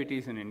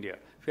pre-diabetes in India.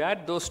 If you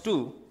add those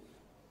two,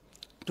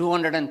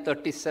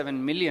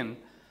 237 million,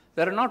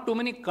 there are not too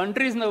many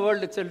countries in the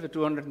world itself with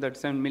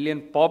 237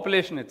 million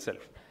population itself.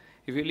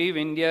 If you leave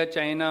India,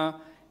 China,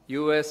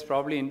 US,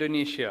 probably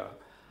Indonesia,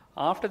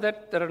 after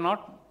that, there are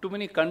not too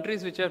many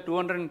countries which have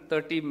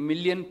 230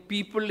 million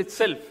people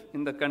itself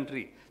in the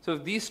country. So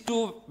if these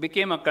two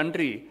became a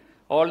country,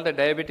 all the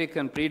diabetic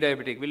and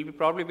pre-diabetic will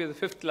probably be the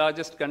 5th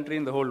largest country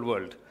in the whole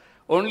world.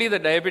 Only the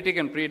diabetic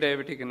and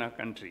pre-diabetic in our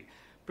country.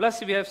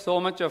 Plus, we have so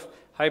much of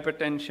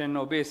hypertension,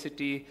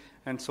 obesity,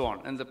 and so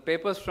on. And the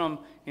papers from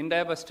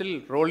India are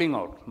still rolling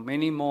out.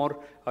 Many more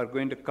are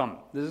going to come.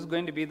 This is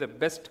going to be the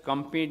best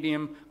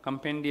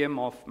compendium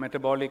of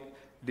metabolic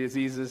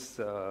diseases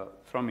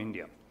from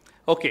India.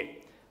 Okay,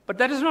 but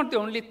that is not the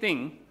only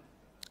thing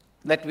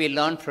that we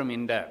learned from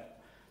India.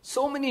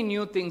 So many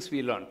new things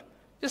we learned.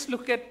 Just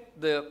look at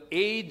the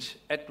age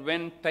at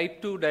when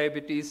type 2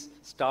 diabetes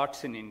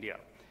starts in India.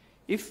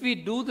 If we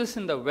do this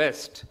in the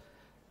West,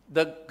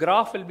 the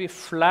graph will be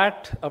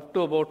flat up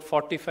to about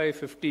 45,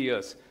 50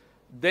 years.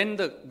 then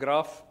the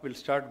graph will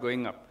start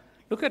going up.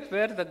 Look at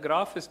where the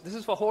graph is. This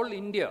is for whole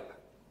India.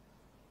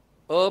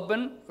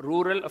 Urban,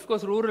 rural. Of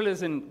course, rural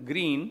is in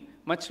green,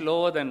 much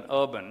lower than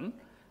urban.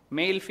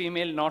 Male,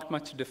 female, not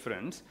much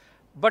difference.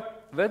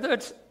 But whether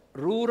it's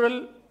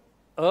rural,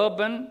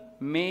 urban,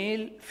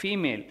 male,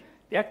 female,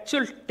 the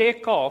actual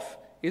takeoff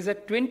is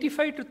at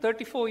 25 to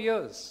 34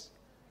 years.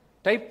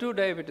 Type 2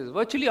 diabetes,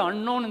 virtually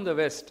unknown in the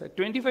West. At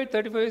 25,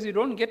 34 years, you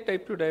don't get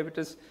type 2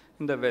 diabetes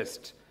in the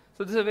West.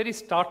 So this is a very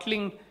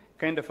startling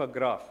kind of a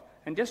graph.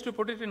 And just to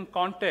put it in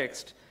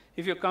context,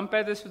 if you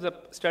compare this with a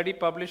study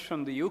published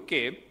from the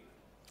UK,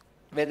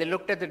 where they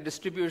looked at the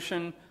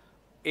distribution,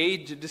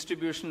 age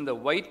distribution in the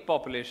white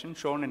population,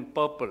 shown in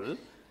purple,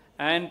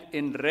 and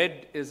in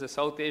red is the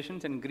South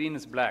Asians, and green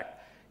is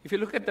black. If you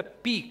look at the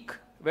peak,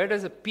 where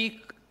does the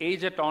peak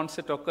age at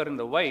onset occur in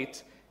the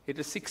whites? It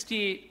is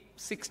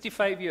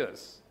 65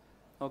 years.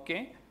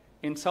 Okay?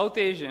 In South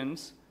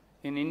Asians,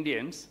 in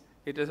Indians,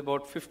 it is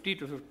about 50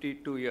 to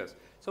 52 years.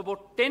 So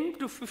about 10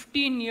 to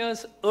 15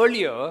 years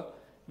earlier,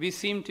 we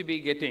seem to be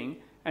getting,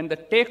 and the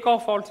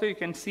takeoff also, you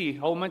can see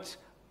how much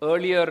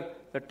earlier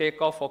the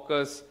takeoff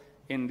occurs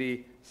in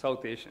the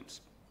South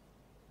Asians.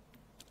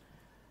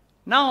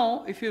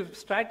 Now, if you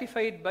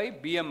stratify it by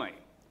BMI,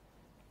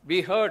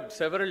 we heard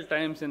several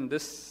times in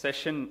this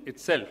session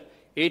itself,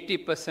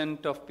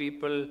 80% of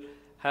people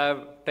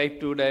have type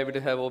 2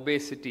 diabetes, have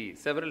obesity.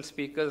 Several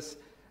speakers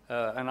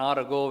an hour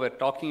ago were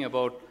talking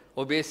about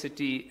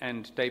obesity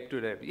and type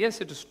 2 diabetes.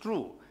 Yes, it is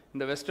true. In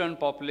the Western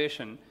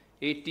population,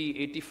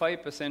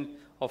 85%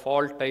 of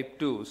all type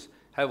 2s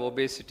have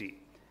obesity.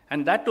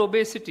 And that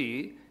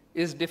obesity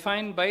is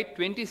defined by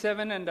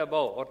 27 and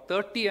above or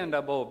 30 and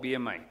above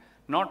BMI,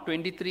 not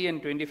 23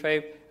 and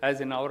 25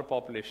 as in our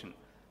population.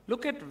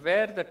 Look at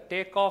where the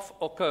takeoff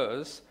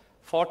occurs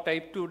for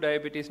type 2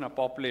 diabetes in our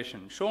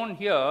population. Shown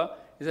here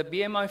is a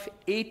BMI of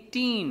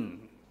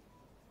 18.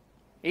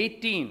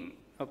 18,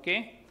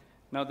 okay?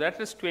 Now that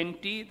is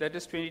 20, that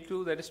is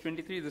 22, that is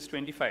 23, this is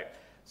 25.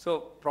 So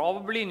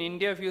probably in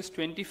India, if you use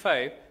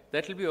 25,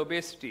 that will be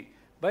obesity.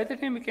 By the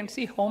time we can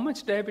see how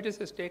much diabetes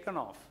has taken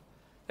off.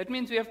 That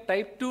means we have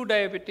type 2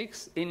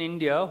 diabetics in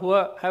India who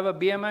have a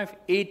BMI of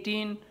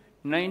 18,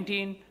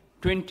 19,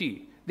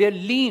 20. They are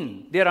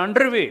lean, they are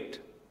underweight,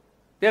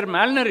 they are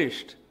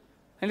malnourished,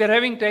 and they are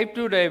having type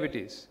 2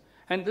 diabetes.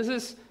 And this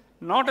is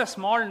not a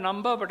small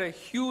number, but a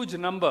huge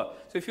number.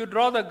 So if you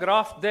draw the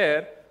graph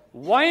there,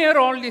 why are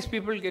all these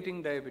people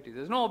getting diabetes?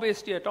 There's no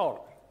obesity at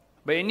all,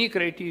 by any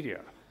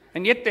criteria.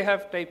 And yet they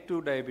have type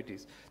 2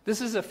 diabetes.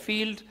 This is a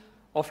field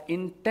of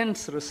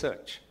intense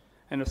research.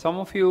 And if some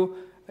of you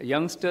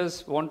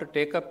youngsters want to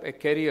take up a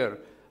career,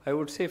 I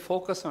would say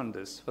focus on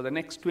this. For the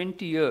next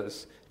 20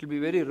 years, it will be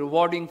very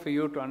rewarding for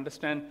you to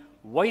understand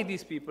why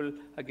these people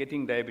are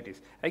getting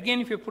diabetes. Again,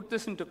 if you put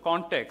this into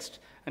context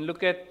and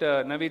look at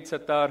Naveed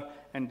Sattar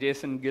and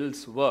Jason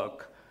Gill's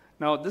work.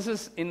 Now, this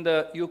is in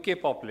the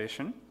UK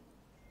population.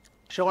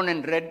 Shown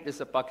in red is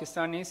the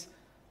Pakistanis,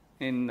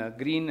 in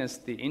green is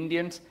the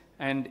Indians,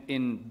 and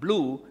in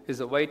blue is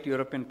the white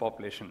European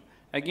population.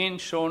 Again,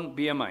 shown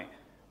BMI.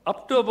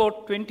 Up to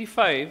about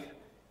 25,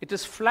 it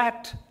is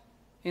flat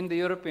in the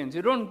Europeans.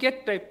 You don't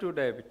get type 2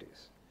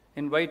 diabetes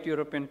in white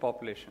European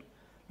population.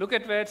 Look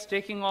at where it's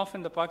taking off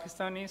in the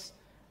Pakistanis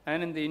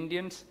and in the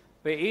Indians.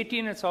 By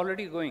 18, it's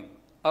already going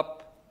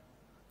up.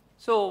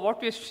 So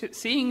what we're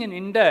seeing in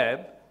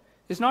INDAB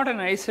is not an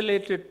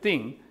isolated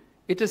thing.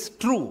 It is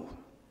true.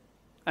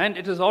 And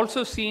it is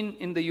also seen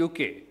in the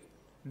UK,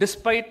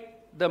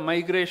 despite the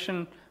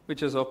migration which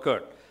has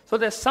occurred. So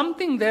there's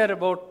something there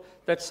about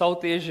that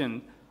South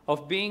Asian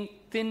of being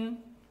thin,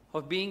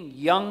 of being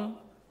young,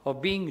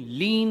 of being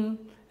lean,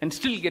 and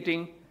still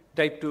getting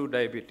type 2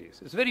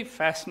 diabetes. It's very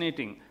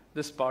fascinating,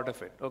 this part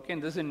of it. Okay,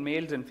 and this in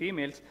males and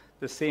females,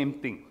 the same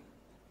thing.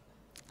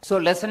 So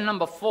lesson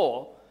number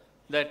 4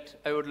 that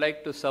I would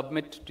like to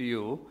submit to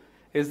you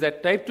is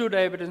that type 2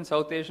 diabetes in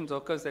South Asians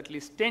occurs at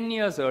least 10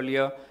 years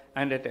earlier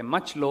and at a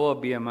much lower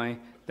BMI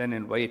than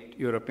in white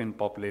European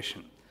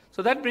population.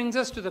 So that brings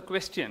us to the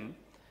question,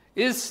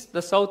 is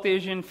the South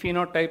Asian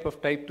phenotype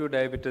of type 2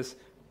 diabetes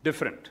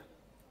different?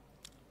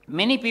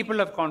 Many people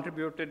have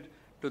contributed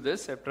to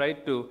this. I've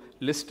tried to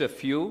list a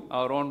few.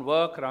 Our own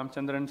work,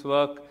 Ramchandran's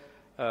work,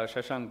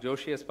 Shashank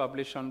Joshi has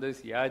published on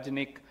this,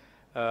 Yajnik,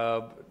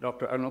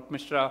 Dr. Anup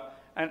Mishra,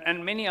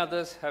 and many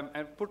others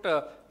have put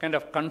a kind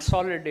of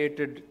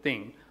consolidated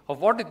thing of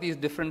what these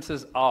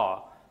differences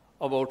are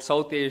about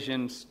South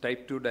Asians'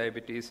 type 2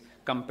 diabetes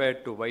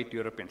compared to white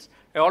Europeans.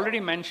 I already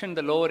mentioned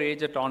the lower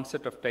age at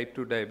onset of type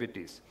 2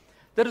 diabetes.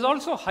 There is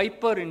also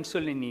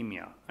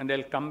hyperinsulinemia, and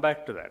I'll come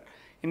back to that.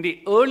 In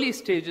the early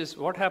stages,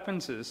 what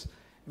happens is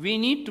we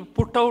need to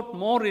put out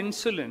more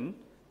insulin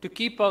to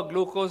keep our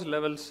glucose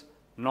levels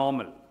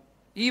normal,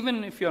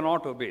 even if you're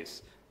not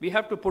obese. We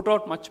have to put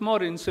out much more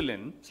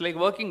insulin. It's like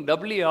working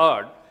doubly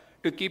hard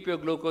to keep your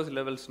glucose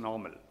levels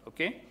normal,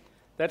 okay?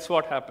 That's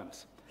what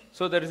happens.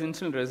 So there is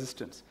insulin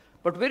resistance.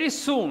 But very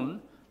soon,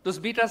 those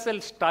beta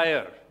cells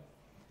tire,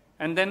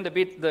 and then the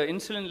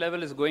insulin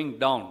level is going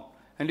down,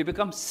 and you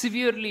become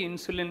severely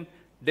insulin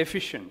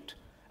deficient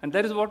And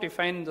that is what you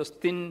find in those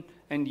thin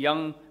and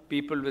young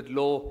people with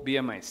low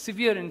BMI,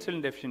 severe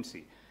insulin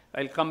deficiency.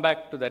 I'll come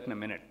back to that in a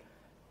minute.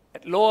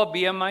 At lower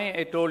BMI,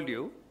 I told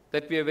you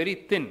that we are very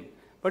thin.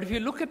 But if you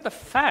look at the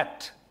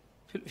fat,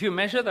 if you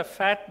measure the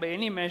fat by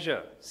any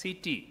measure,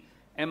 CT,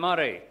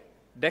 MRI,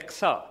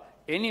 DEXA,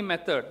 any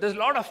method, there's a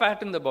lot of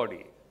fat in the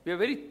body. We are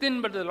very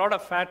thin, but there's a lot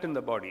of fat in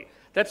the body.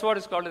 That's what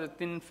is called the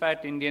thin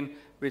fat Indian,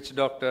 which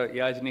Dr.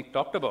 Yajnik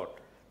talked about.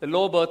 The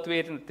low birth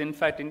weight and the thin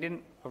fat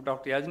Indian of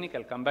Dr. Yajnik,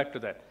 I'll come back to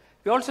that.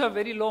 We also have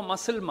very low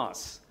muscle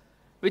mass,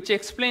 which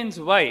explains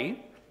why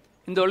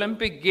in the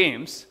Olympic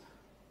Games,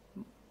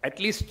 at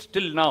least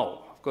till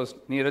now, of course,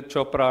 Neeraj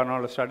Chopra and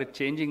all have started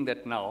changing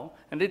that now,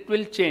 and it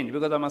will change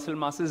because the muscle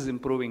mass is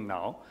improving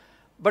now.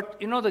 But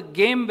you know, the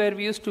game where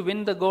we used to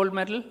win the gold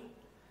medal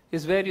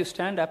is where you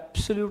stand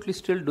absolutely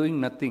still doing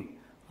nothing.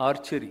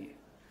 Archery,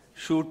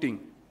 shooting.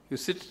 You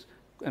sit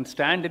and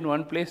stand in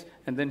one place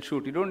and then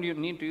shoot. You don't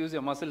need to use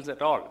your muscles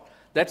at all.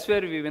 That's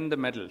where we win the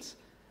medals.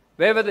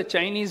 Where were the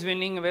Chinese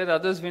winning? Where the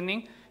others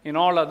winning? In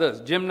all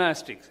others.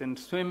 Gymnastics and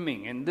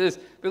swimming and this.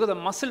 Because the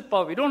muscle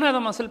power, we don't have the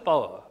muscle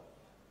power.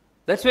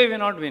 That's why we're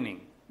not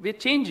winning. We're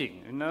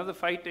changing. In another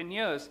 5-10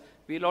 years,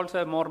 we'll also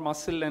have more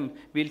muscle and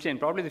we'll change.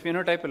 Probably the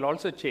phenotype will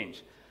also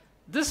change.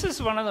 This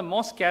is one of the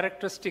most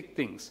characteristic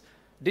things.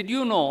 Did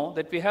you know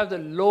that we have the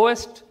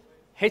lowest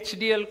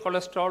HDL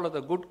cholesterol or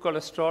the good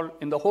cholesterol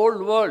in the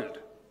whole world?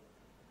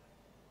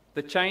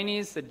 The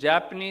Chinese, the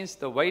Japanese,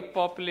 the white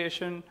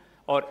population,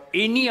 or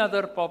any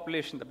other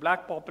population, the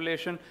black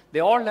population, they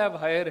all have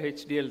higher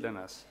HDL than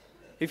us.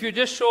 If you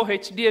just show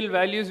HDL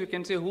values, you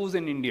can say who's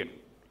an Indian.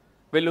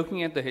 We're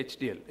looking at the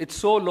HDL. It's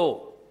so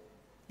low.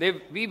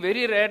 We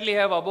very rarely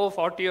have above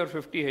 40 or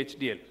 50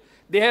 HDL.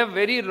 They have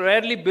very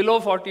rarely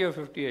below 40 or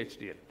 50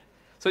 HDL.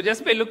 So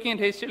just by looking at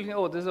HDL,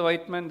 oh, this is a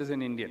white man, this is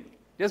an Indian.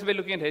 Just by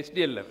looking at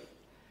HDL level.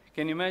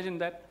 Can you imagine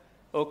that?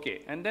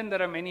 Okay, and then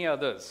there are many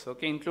others,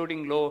 okay,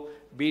 including low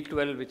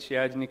B12, which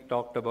Yajnik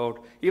talked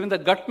about. Even the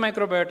gut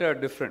microbiota are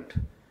different.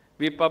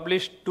 We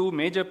published 2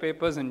 major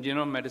papers in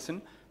genome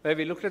medicine where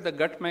we looked at the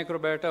gut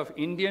microbiota of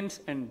Indians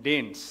and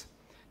Danes.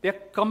 They are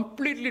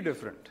completely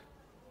different.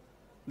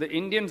 The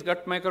Indians'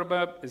 gut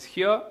microbiota is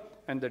here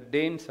and the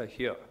Danes are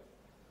here.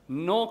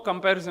 No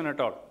comparison at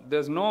all.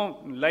 There's no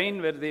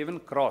line where they even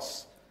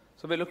cross.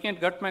 So by looking at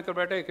gut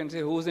microbiota, you can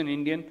say who's an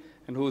Indian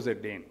and who's a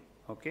Dane,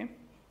 okay?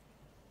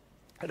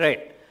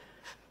 Right.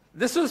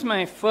 This was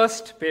my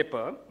first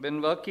paper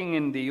when working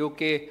in the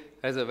UK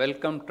as a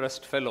Wellcome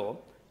Trust Fellow.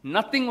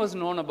 Nothing was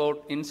known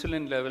about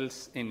insulin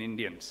levels in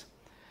Indians.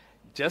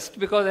 Just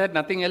because I had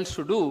nothing else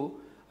to do,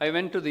 I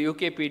went to the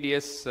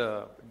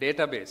UKPDS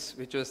database,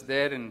 which was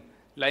there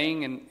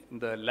lying in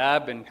the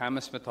lab in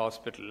Hammersmith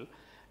Hospital.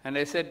 And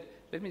I said,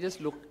 let me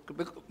just look.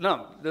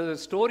 Now, there's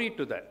a story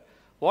to that.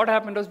 What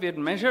happened was we had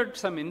measured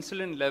some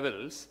insulin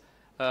levels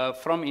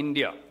from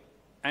India.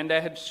 And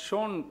I had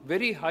shown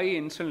very high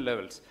insulin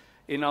levels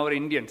in our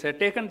Indians. I had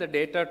taken the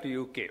data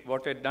to UK.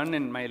 What I had done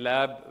in my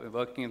lab,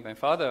 working with my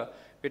father,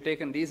 we had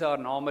taken, these are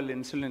normal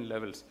insulin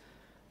levels.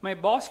 My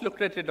boss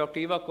looked at it,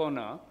 Dr. Eva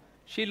Kona.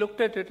 She looked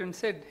at it and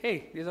said,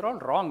 hey, these are all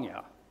wrong,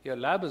 yeah. Your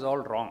lab is all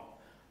wrong.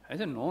 I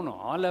said, no,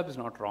 our lab is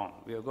not wrong.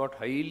 We have got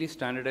highly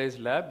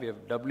standardized lab. We have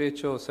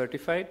WHO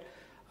certified.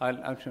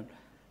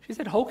 She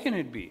said, how can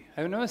it be?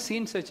 I've never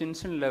seen such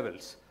insulin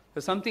levels.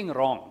 There's something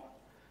wrong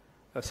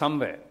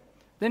somewhere.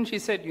 Then she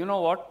said, you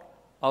know what?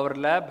 Our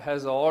lab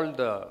has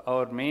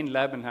our main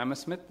lab in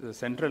Hammersmith, the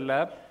central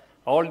lab,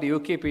 all the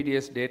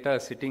UKPDS data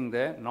is sitting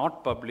there,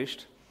 not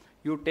published.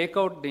 You take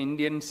out the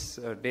Indians'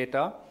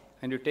 data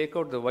and you take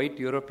out the white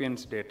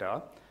Europeans'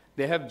 data.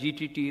 They have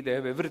GTT, they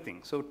have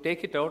everything. So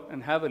take it out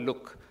and have a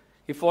look.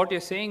 If what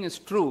you're saying is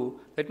true,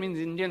 that means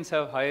Indians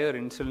have higher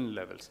insulin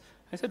levels.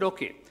 I said,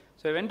 okay.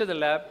 So I went to the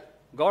lab,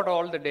 got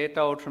all the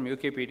data out from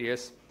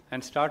UKPDS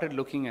and started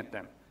looking at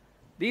them.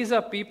 These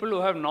are people who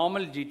have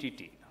normal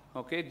GTT.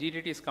 Okay,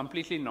 GTT is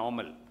completely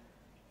normal.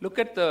 Look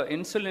at the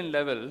insulin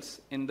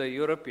levels in the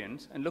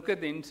Europeans and look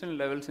at the insulin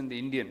levels in the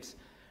Indians.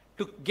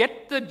 To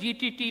get the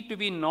GTT to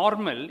be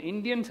normal,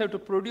 Indians have to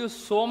produce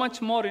so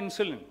much more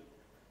insulin.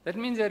 That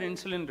means they are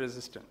insulin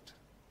resistant.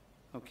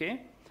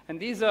 Okay? And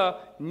these are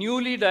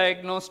newly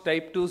diagnosed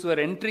type 2s who are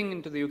entering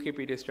into the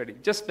UKPDS study.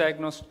 Just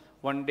diagnosed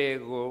 1 day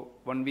ago,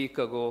 1 week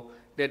ago.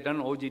 They had done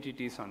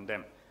OGTTs on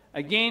them.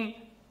 Again,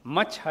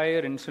 much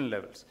higher insulin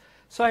levels.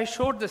 So I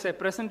showed this, I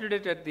presented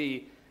it at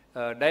the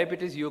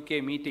Diabetes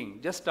UK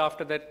meeting. Just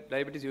after that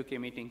Diabetes UK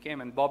meeting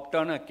came and Bob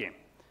Turner came,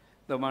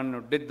 the one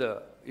who did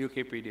the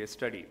UKPDS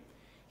study.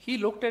 He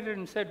looked at it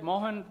and said,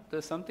 Mohan,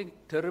 there's something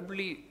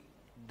terribly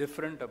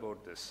different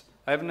about this.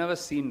 I've never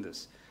seen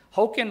this.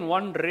 How can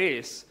one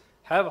race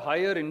have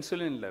higher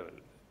insulin level?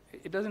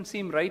 It doesn't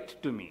seem right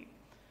to me.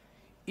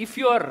 If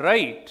you are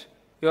right,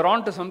 you're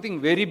on to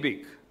something very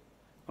big.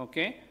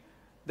 Okay?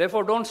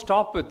 Therefore, don't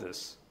stop with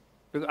this.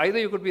 Because either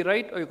you could be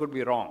right or you could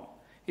be wrong.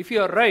 If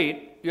you are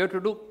right, you have to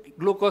do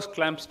glucose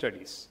clamp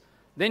studies.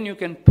 Then you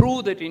can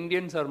prove that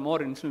Indians are more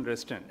insulin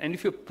resistant. And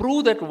if you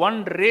prove that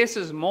one race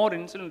is more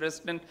insulin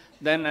resistant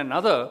than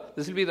another,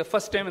 this will be the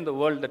first time in the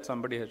world that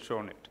somebody has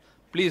shown it.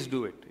 Please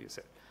do it, he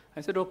said.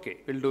 I said, okay,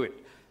 we'll do it.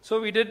 So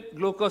we did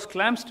glucose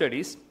clamp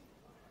studies,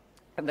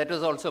 and that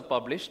was also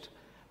published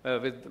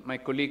with my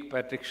colleague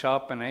Patrick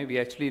Sharp and I. We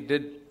actually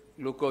did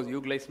glucose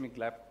euglycemic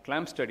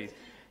clamp studies.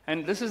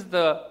 And this is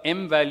the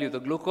M value, the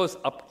glucose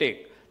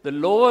uptake. The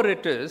lower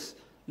it is,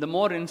 the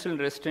more insulin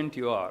resistant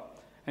you are.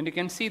 And you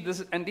can see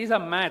this, and these are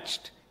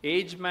matched,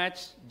 age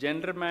matched,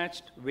 gender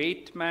matched,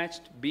 weight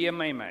matched,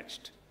 BMI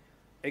matched.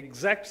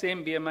 Exact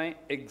same BMI,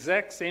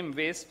 exact same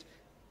waist,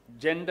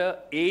 gender,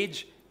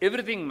 age,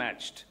 everything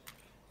matched.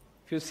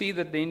 If you see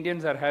that the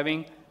Indians are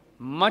having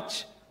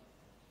much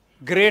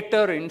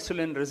greater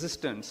insulin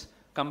resistance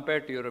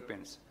compared to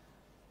Europeans.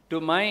 To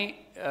my,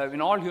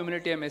 in all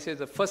humility, I may say, it's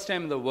the first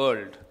time in the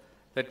world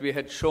that we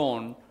had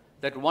shown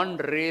that one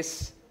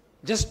race,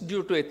 just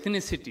due to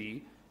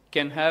ethnicity,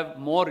 can have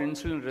more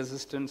insulin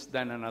resistance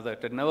than another.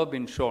 It had never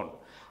been shown.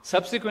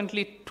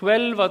 Subsequently,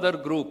 12 other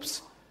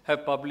groups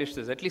have published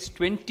this, at least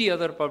 20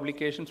 other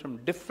publications from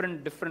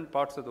different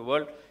parts of the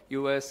world,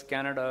 US,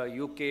 Canada,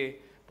 UK,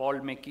 Paul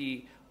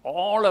McKee,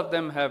 all of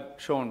them have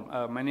shown,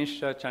 Manish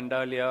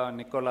Chandalia,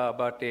 Nicola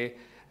Abate,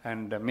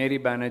 and Mary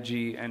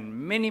Banerjee, and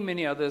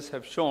many others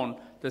have shown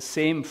the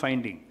same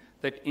finding,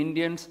 that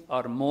Indians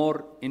are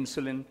more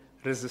insulin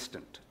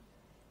resistant.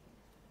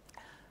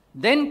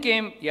 Then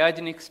came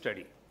Yajnik's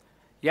study.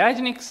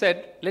 Yajnik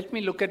said, let me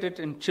look at it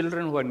in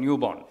children who are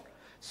newborn.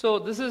 So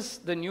this is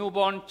the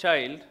newborn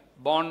child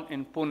born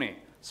in Pune,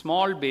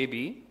 small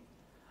baby,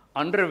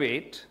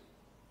 underweight,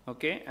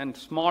 okay, and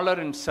smaller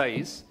in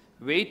size,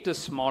 weight is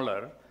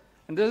smaller,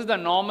 and this is the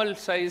normal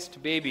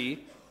sized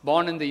baby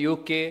born in the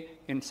UK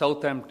in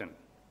Southampton.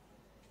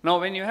 Now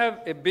when you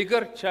have a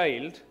bigger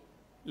child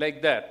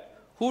like that,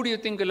 who do you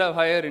think will have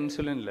higher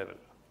insulin level?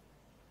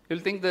 You'll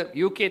think the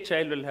UK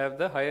child will have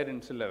the higher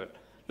insulin level.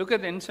 Look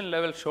at the insulin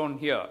level shown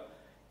here.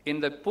 In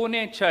the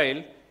Pune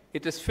child,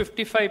 it is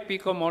 55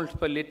 picomoles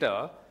per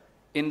liter.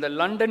 In the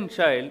London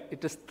child,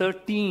 it is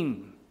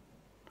 13.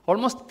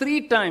 Almost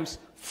 3 times,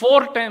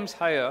 4 times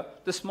higher.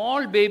 The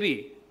small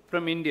baby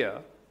from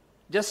India,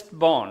 just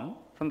born,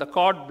 from the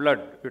cord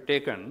blood you've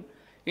taken,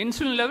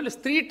 insulin level is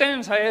 3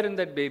 times higher in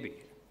that baby,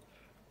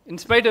 in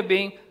spite of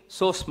being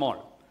so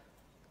small.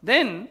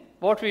 Then,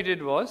 what he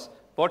did was,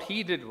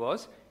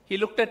 he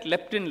looked at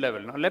leptin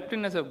level. Now,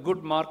 leptin is a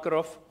good marker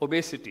of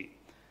obesity.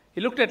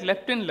 He looked at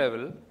leptin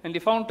level, and he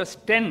found it as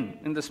 10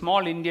 in the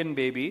small Indian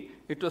baby.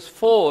 It was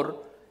 4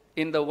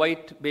 in the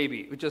white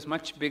baby, which was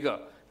much bigger.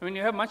 When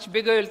you have much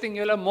bigger, you'll think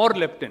you'll have more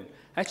leptin.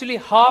 Actually,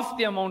 half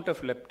the amount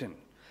of leptin.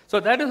 So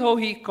that is how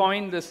he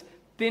coined this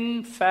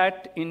thin,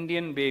 fat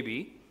Indian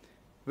baby,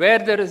 where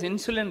there is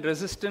insulin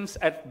resistance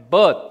at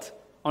birth,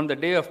 on the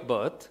day of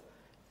birth.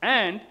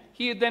 And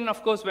he then,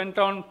 of course, went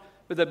on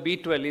with the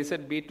B12. He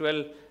said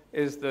B12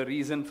 is the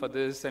reason for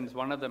this and it's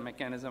one of the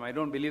mechanisms. I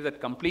don't believe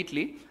that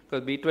completely,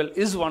 because B12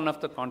 is one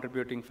of the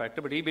contributing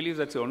factors, but he believes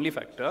that's the only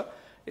factor.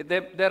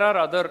 There are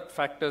other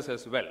factors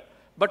as well.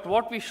 But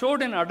what we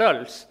showed in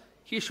adults,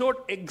 he showed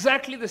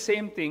exactly the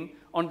same thing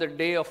on the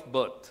day of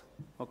birth.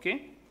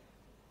 Okay?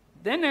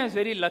 Then I was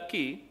very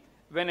lucky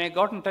when I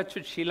got in touch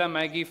with Sheila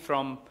Maggie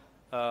from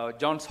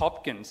Johns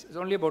Hopkins. It's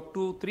only about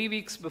 2-3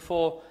 weeks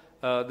before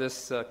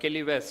this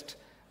Kelly West.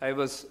 I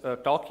was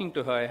talking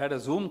to her. I had a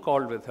Zoom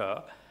call with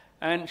her.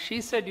 And she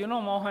said, you know,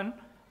 Mohan,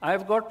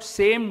 I've got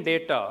same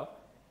data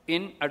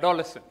in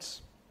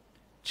adolescents,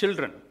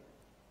 children,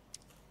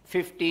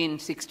 15,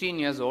 16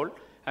 years old.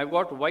 I've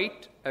got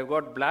white, I've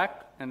got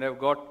black, and I've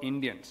got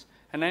Indians.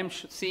 And I'm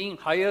seeing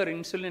higher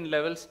insulin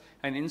levels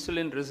and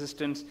insulin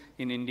resistance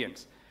in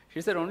Indians.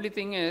 She said, only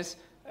thing is,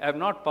 I have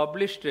not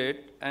published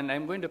it, and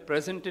I'm going to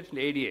present it in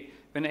ADA.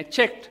 When I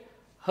checked,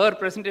 her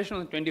presentation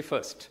was on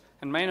 21st,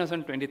 and mine was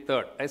on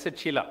 23rd. I said,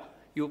 Sheila,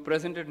 you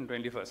presented on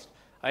 21st.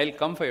 I'll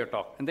come for your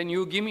talk. And then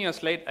you give me your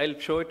slide, I'll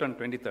show it on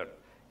 23rd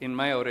in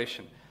my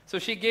oration. So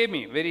she gave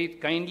me, very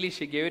kindly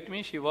she gave it to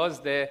me. She was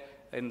there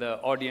in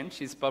the audience.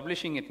 She's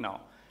publishing it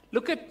now.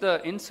 Look at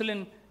the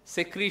insulin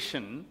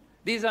secretion.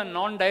 These are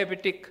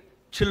non-diabetic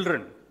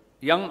children,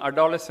 young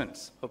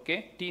adolescents,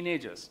 okay,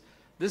 teenagers.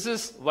 This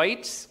is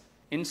whites,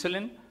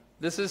 insulin.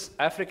 This is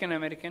African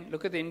American.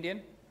 Look at the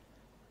Indian.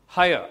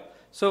 Higher.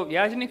 So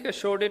Yajnika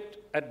showed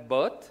it at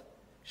birth.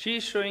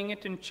 She's showing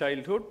it in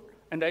childhood,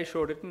 and I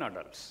showed it in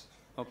adults.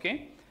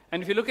 Okay?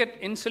 And if you look at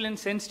insulin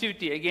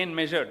sensitivity, again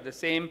measured, the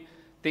same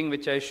thing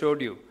which I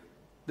showed you.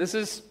 This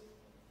is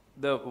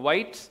the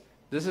whites,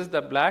 this is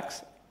the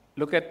blacks.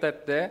 Look at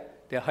that there.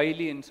 They're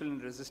highly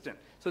insulin resistant.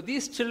 So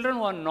these children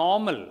who are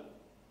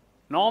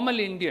normal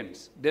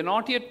Indians, they're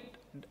not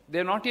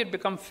yet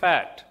become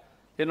fat.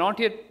 They're not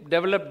yet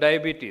developed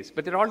diabetes,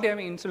 but they're already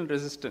having insulin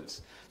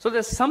resistance. So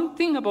there's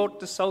something about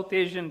the South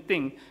Asian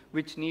thing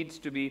which needs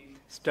to be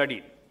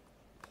studied.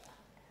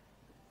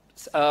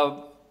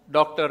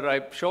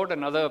 I showed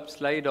another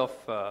slide of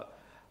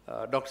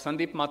Dr.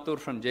 Sandeep Mathur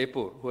from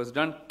Jaipur, who has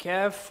done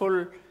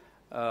careful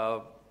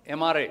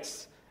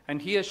MRIs. And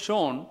he has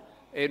shown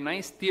a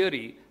nice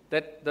theory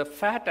that the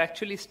fat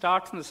actually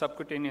starts in the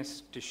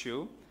subcutaneous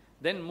tissue,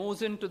 then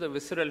moves into the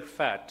visceral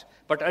fat,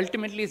 but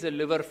ultimately is a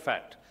liver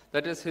fat.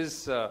 That is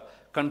his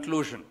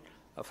conclusion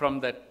from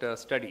that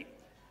study.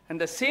 And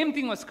the same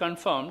thing was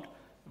confirmed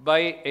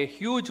by a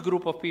huge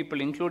group of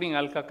people, including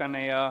Alka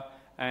Kanaya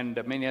and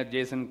many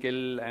Jason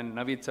Gill and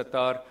Naveed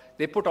Sattar.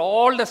 They put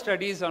all the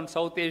studies on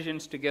South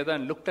Asians together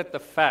and looked at the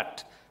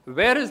fat.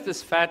 Where is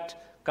this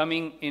fat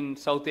coming in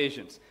South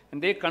Asians?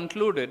 And they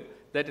concluded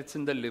that it's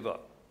in the liver.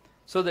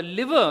 So the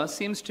liver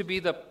seems to be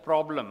the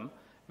problem,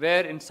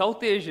 where in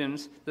South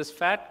Asians, this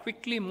fat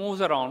quickly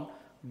moves around,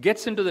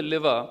 gets into the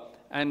liver,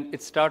 and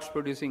it starts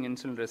producing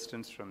insulin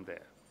resistance from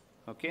there.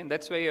 Okay, and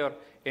that's why your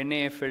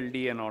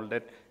NAFLD and all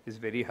that is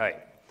very high.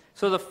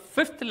 So the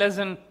fifth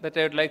lesson that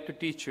I would like to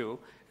teach you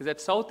is that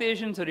South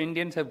Asians or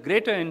Indians have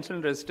greater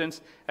insulin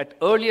resistance at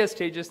earlier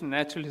stages in the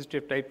natural history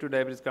of type 2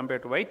 diabetes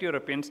compared to white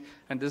Europeans,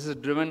 and this is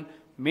driven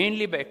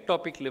mainly by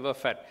ectopic liver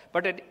fat.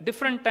 But at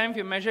different times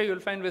you measure, you'll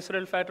find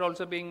visceral fat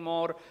also being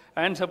more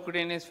and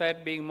subcutaneous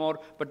fat being more,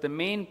 but the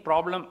main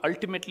problem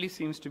ultimately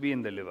seems to be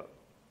in the liver.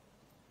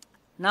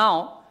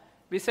 Now,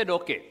 we said,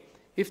 okay,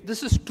 if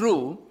this is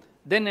true,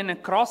 then in a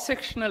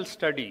cross-sectional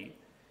study,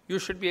 you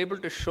should be able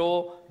to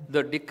show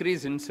the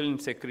decreased insulin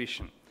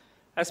secretion.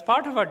 As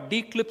part of our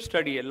DCLIP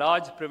study, a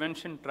large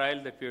prevention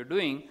trial that we are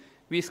doing,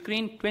 we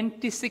screened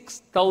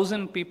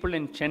 26,000 people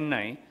in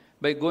Chennai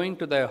by going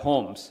to their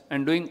homes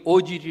and doing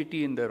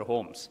OGTT in their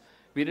homes.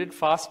 We did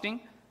fasting,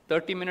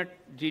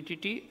 30-minute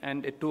GTT,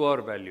 and a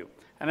 2-hour value.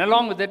 And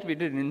along with that, we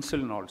did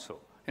insulin also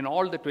in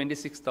all the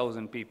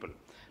 26,000 people.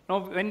 Now,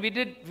 when we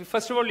did,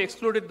 first of all, we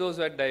excluded those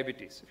who had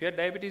diabetes. If you had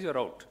diabetes, you're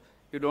out.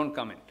 You don't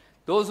come in.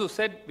 Those who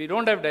said, we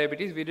don't have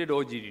diabetes, we did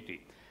OGTT.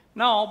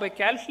 Now, by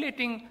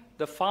calculating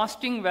the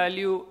fasting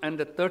value and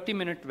the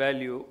 30-minute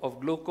value of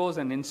glucose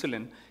and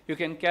insulin, you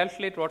can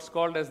calculate what's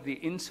called as the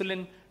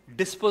insulin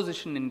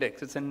disposition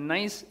index. It's a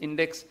nice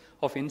index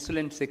of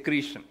insulin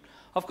secretion.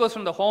 Of course,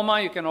 from the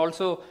HOMA, you can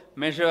also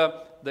measure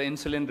the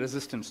insulin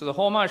resistance. So the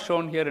HOMA is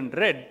shown here in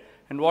red,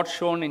 and what's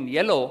shown in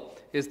yellow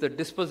is the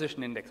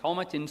disposition index, how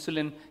much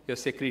insulin you're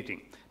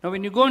secreting. Now,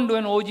 when you go and do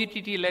an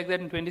OGTT like that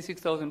in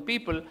 26,000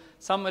 people,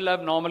 some will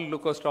have normal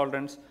glucose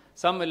tolerance,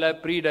 some will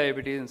have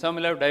pre-diabetes, and some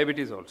will have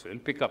diabetes also. It'll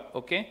pick up,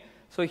 okay?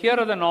 So here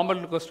are the normal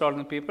glucose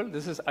tolerant people.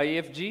 This is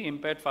IFG,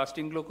 impaired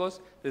fasting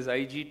glucose. This is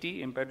IGT,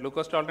 impaired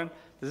glucose tolerant.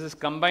 This is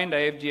combined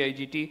IFG,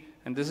 IGT,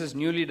 and this is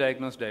newly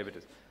diagnosed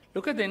diabetes.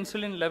 Look at the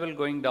insulin level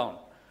going down.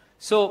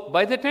 So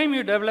by the time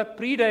you develop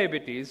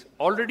pre-diabetes,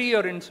 already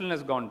your insulin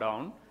has gone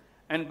down,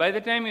 and by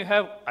the time you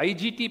have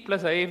IGT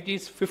plus IFG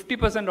is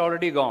 50%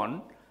 already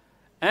gone,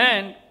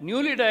 and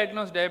newly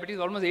diagnosed diabetes,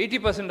 almost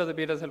 80% of the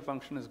beta cell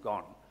function is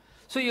gone.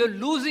 So you're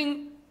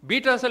losing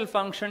beta cell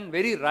function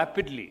very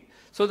rapidly.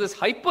 So this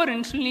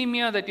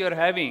hyperinsulinemia that you're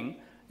having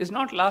is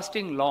not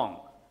lasting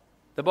long.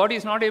 The body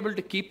is not able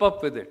to keep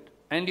up with it.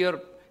 And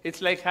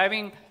it's like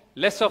having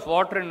less of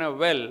water in a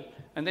well,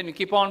 and then you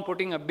keep on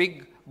putting a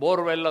big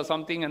bore well or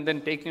something, and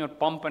then taking a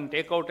pump and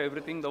take out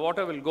everything, the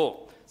water will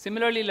go.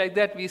 Similarly, like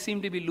that, we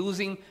seem to be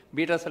losing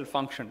beta cell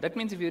function. That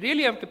means if you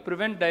really have to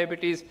prevent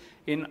diabetes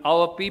in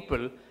our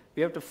people,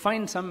 we have to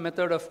find some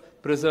method of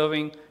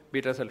preserving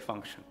beta cell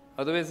function.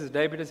 Otherwise, this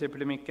diabetes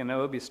epidemic can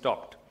never be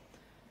stopped.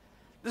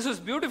 This was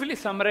beautifully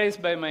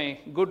summarized by my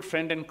good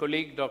friend and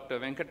colleague, Dr.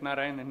 Venkat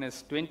Narayan, in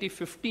his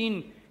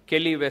 2015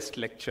 Kelly West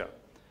lecture.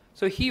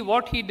 So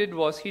what he did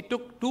was, he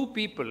took two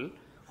people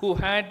who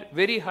had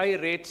very high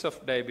rates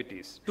of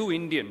diabetes, two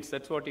Indians.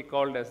 That's what he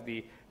called as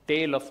the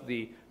tale of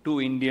the two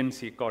Indians,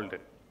 he called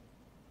it.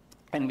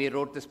 And we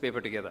wrote this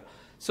paper together.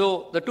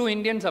 So the two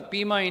Indians are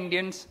Pima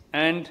Indians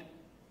and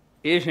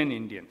Asian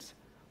Indians.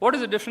 What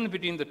is the difference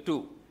between the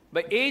two?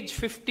 By age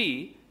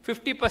 50,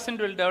 50%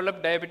 will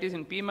develop diabetes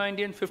in Pima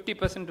Indian,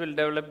 50% will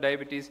develop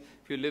diabetes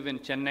if you live in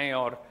Chennai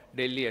or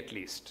Delhi at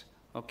least.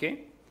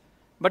 Okay?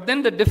 But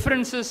then the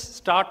differences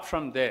start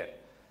from there.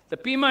 The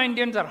Pima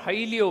Indians are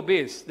highly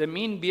obese. The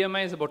mean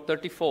BMI is about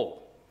 34.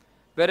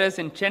 Whereas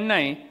in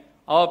Chennai,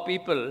 our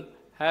people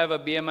have a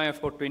BMI of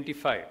about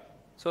 25.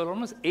 So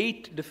almost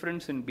 8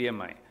 difference in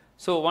BMI.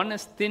 So one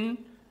is thin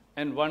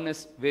and one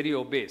is very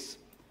obese.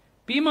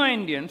 Pima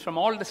Indians, from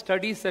all the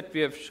studies that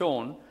we have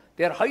shown,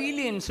 they are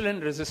highly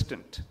insulin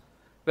resistant.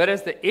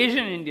 Whereas the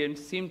Asian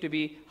Indians seem to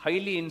be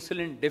highly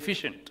insulin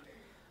deficient.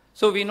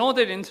 So we know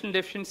that insulin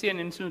deficiency and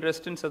insulin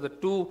resistance are the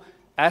two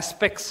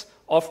aspects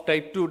of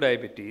type 2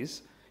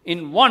 diabetes.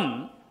 In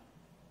one,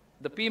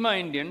 the Pima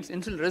Indians,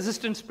 insulin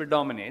resistance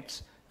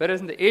predominates,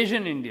 whereas in the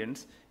Asian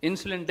Indians,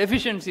 insulin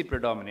deficiency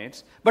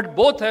predominates, but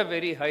both have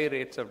very high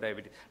rates of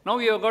diabetes. Now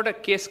you have got a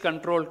case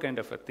control kind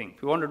of a thing.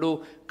 If you want to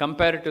do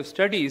comparative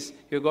studies,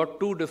 you've got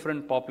two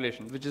different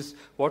populations, which is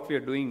what we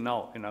are doing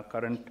now in our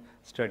current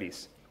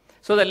studies.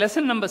 So the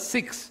lesson number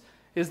 6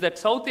 is that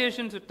South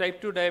Asians with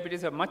type 2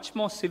 diabetes have much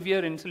more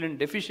severe insulin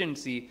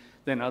deficiency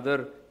than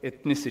other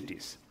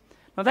ethnicities.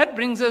 Now that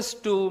brings us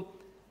to,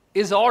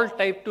 is all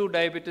type 2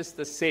 diabetes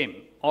the same,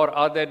 or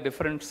are there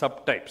different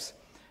subtypes?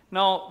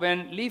 Now,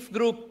 when Leaf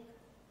Group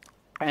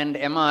and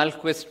Emma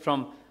Alquist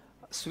from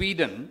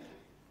Sweden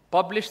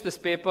published this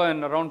paper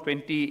in around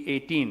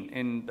 2018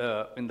 in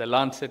the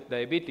Lancet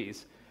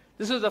Diabetes,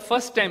 This was the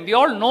first time. We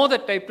all know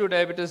that type 2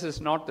 diabetes is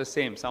not the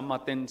same. Some are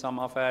thin, some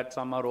are fat,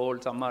 some are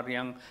old, some are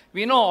young.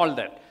 We know all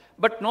that.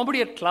 But nobody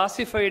had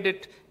classified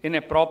it in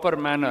a proper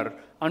manner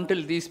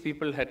until these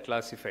people had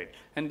classified.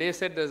 And they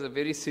said there's a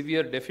very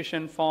severe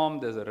deficient form,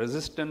 there's a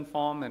resistant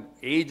form, an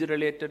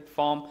age-related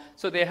form.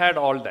 So they had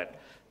all that.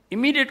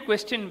 Immediate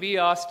question we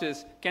asked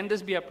is, can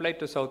this be applied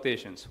to South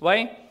Asians?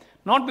 Why?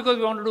 Not because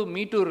we want to do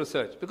Me Too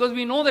research, because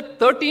we know that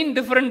 13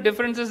 different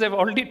differences I've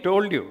already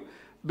told you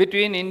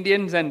between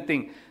Indians and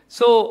things.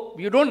 So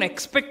you don't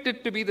expect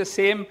it to be the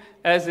same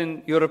as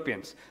in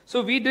Europeans.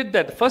 So we did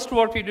that. First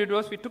what we did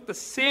was we took the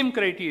same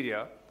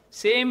criteria,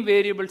 same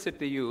variables that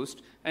they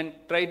used, and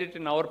tried it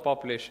in our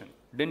population.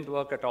 Didn't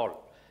work at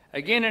all.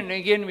 Again and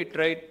again we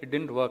tried, it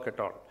didn't work at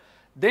all.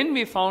 Then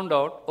we found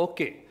out,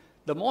 okay,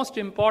 the most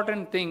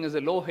important thing is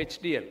a low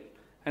HDL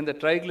and the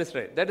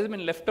triglyceride. That has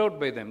been left out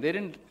by them. They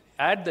didn't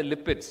add the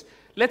lipids.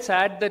 Let's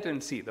add that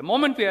and see. The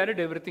moment we added,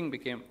 everything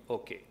became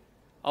okay.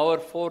 Our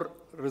four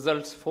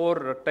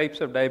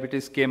types of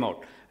diabetes came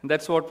out. And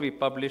that's what we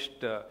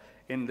published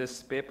in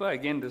this paper.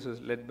 Again, this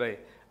was led by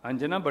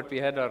Anjana, but we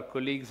had our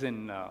colleagues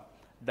in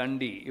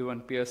Dundee,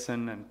 Ewan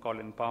Pearson and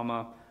Colin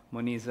Palmer,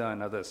 Moniza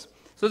and others.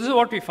 So this is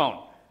what we found.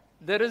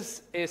 There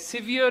is a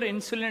severe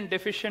insulin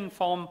deficient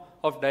form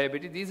of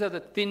diabetes. These are the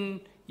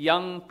thin,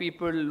 young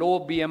people, low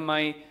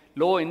BMI,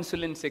 low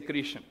insulin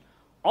secretion.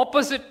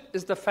 Opposite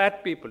is the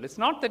fat people. It's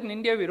not that in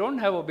India we don't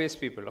have obese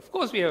people. Of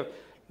course we have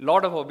a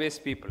lot of obese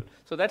people.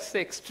 So that's the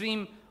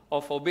extreme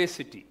of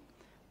obesity.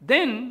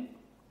 Then,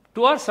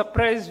 to our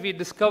surprise, we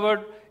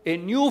discovered a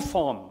new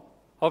form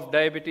of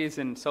diabetes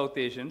in South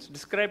Asians,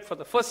 described for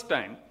the first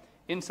time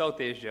in South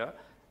Asia,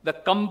 the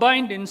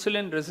combined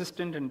insulin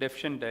resistant and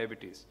deficient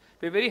diabetes.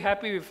 We're very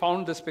happy we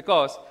found this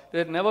because it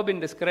had never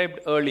been described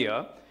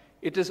earlier.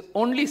 It is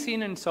only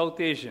seen in South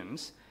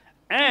Asians,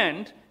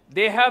 and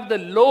they have the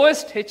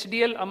lowest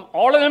HDL.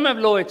 All of them have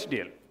low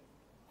HDL.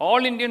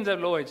 All Indians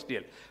have low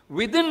HDL.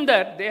 Within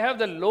that, they have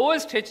the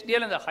lowest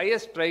HDL and the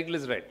highest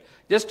triglyceride.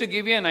 Just to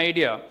give you an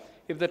idea,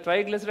 if the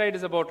triglyceride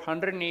is about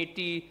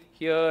 180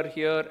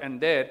 here, and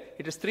there,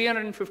 it is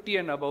 350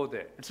 and above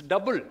there. It's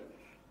double.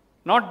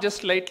 Not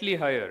just slightly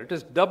higher. It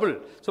is double.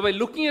 So by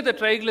looking at the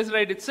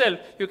triglyceride itself,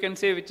 you can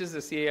say which is the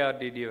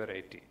CARDD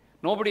variety.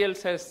 Nobody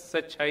else has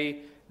such high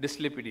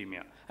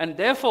dyslipidemia. And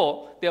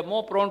therefore, they are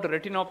more prone to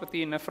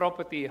retinopathy,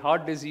 nephropathy,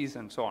 heart disease,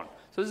 and so on.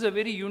 So this is a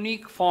very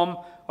unique form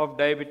of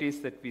diabetes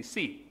that we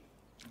see.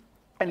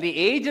 And the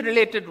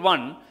age-related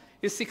one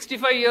is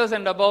 65 years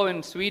and above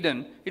in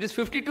Sweden. It is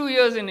 52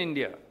 years in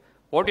India.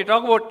 What we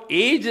talk about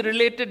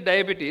age-related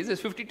diabetes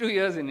is 52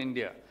 years in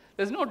India.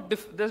 There's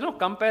no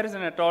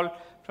comparison at all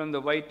from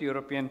the white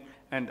European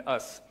and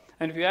us.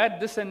 And if you add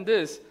this and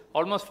this,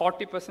 almost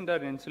 40% are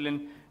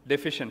insulin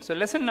deficient. So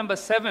lesson number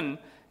 7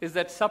 is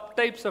that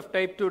subtypes of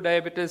type 2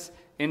 diabetes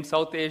in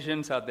South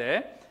Asians are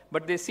there,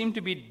 but they seem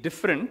to be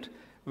different,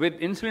 with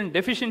insulin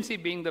deficiency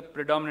being the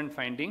predominant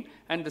finding,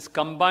 and this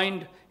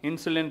combined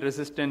insulin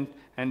resistant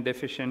and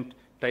deficient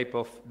type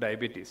of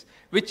diabetes,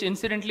 which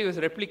incidentally was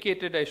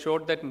replicated. I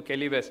showed that in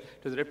Kelly West.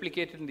 It was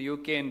replicated in the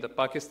UK in the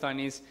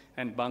Pakistanis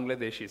and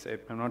Bangladeshis.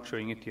 I'm not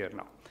showing it here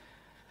now.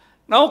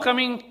 Now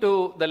coming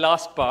to the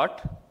last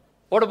part,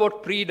 what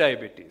about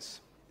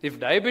pre-diabetes? If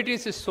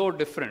diabetes is so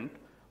different,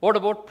 what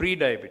about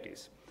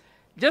pre-diabetes?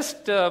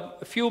 Just a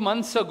few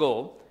months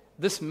ago,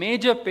 this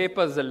major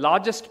paper is the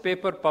largest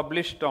paper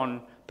published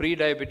on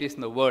pre-diabetes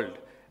in the world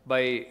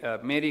by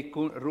Mary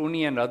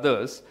Rooney and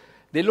others.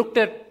 They looked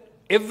at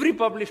every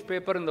published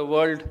paper in the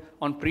world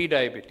on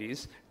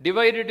pre-diabetes,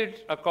 divided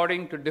it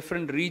according to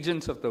different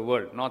regions of the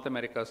world, North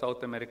America,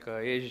 South America,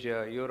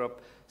 Asia,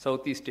 Europe,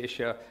 Southeast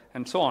Asia,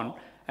 and so on.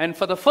 And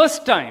for the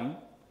first time,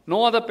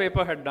 no other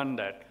paper had done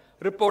that,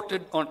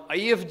 reported on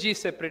IFG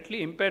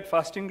separately, impaired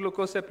fasting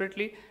glucose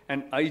separately,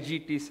 and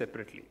IGT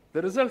separately.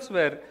 The results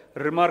were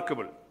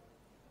remarkable.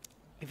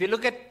 If you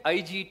look at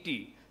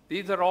IGT,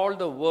 these are all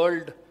the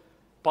world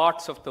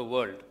parts of the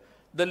world.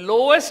 The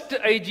lowest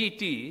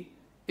IGT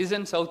is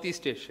in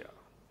Southeast Asia.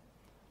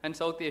 And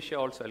South Asia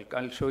also,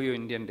 I'll show you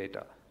Indian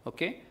data.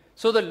 Okay?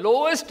 So the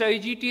lowest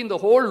IGT in the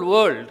whole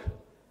world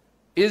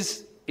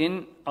is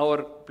in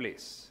our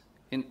place,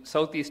 in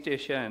Southeast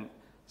Asia and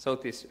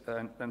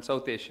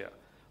South Asia.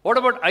 What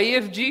about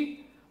IFG?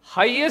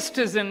 Highest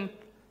is in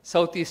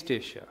Southeast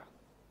Asia.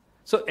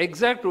 So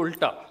exact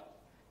ulta.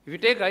 If you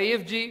take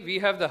IFG, we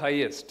have the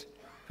highest.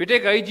 If you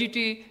take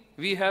IGT,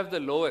 we have the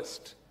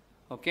lowest.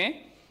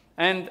 Okay?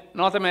 And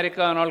North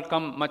America and all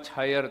come much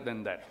higher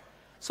than that.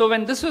 So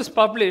when this was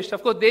published,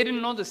 of course, they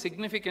didn't know the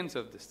significance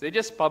of this. They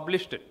just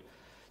published it.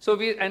 So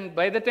and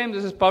by the time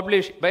this was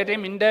published, by the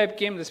time INDIAB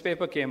came, this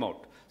paper came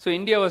out. So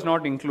India was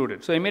not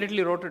included. So I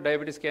immediately wrote to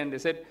Diabetes Care and they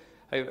said,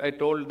 I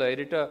told the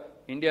editor,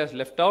 India is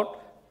left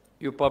out,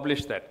 you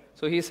publish that.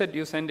 So he said,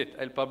 you send it,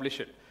 I'll publish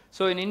it.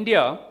 So in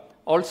India,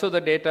 also the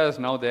data is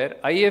now there.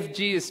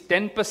 IFG is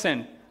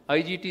 10%,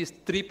 IGT is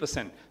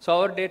 3%. So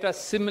our data is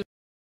similar.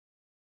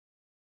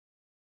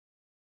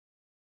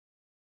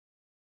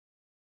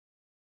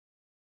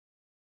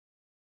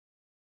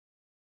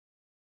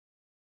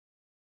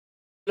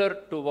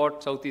 similar to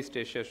what Southeast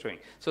Asia is showing.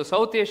 So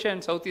South Asia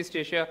and Southeast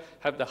Asia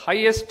have the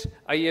highest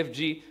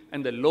IFG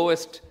and the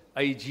lowest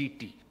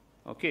IGT.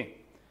 Okay.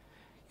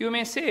 You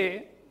may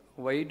say,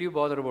 why do you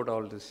bother about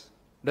all this?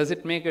 Does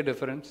it make a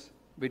difference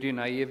between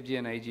IFG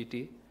and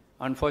IGT?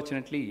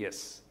 Unfortunately,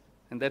 yes.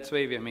 And that's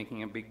why we are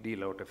making a big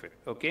deal out of it.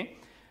 Okay.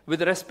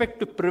 With respect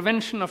to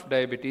prevention of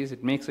diabetes,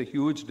 it makes a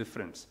huge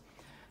difference.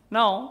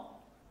 Now,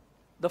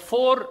 the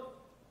 4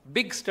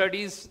 big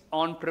studies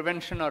on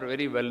prevention are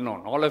very well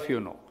known. All of you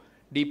know.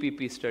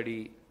 DPP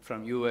study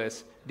from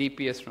US,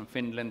 DPS from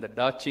Finland, the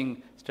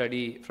Daching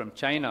study from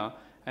China,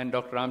 and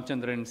Dr.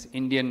 Ramchandran's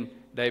Indian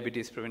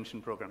Diabetes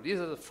Prevention Program. These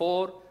are the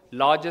 4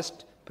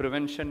 largest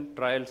prevention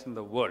trials in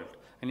the world.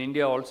 In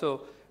India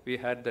also, we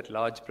had that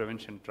large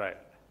prevention trial.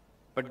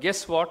 But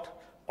guess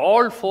what?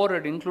 All 4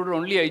 had included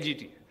only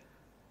IGT.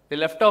 They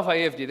left off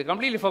IFG. They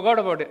completely forgot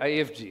about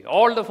IFG.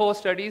 All the 4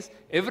 studies,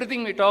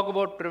 everything we talk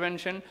about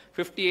prevention,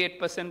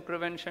 58%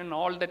 prevention,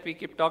 all that we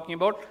keep talking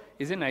about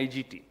is in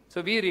IGT.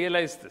 So we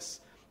realized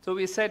this. So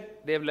we said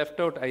they have left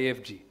out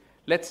IFG.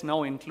 Let's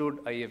now include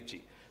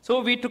IFG.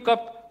 So we took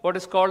up what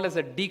is called as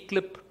a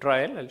DCLIP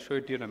trial. I'll show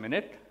it to you in a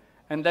minute.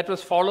 And that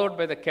was followed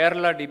by the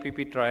Kerala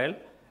DPP trial.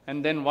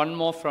 And then one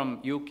more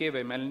from UK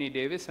by Melanie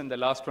Davis. And the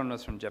last one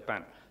was from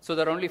Japan. So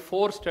there are only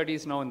 4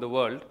 studies now in the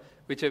world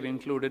which have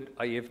included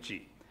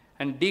IFG.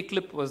 And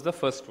DCLIP was the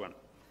first one.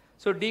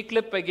 So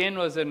DCLIP again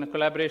was in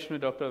collaboration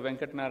with Dr.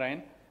 Venkat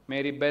Narayan,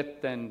 Mary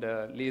Beth and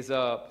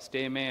Lisa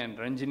Stame and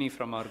Ranjini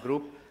from our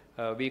group.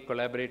 We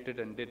collaborated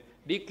and did.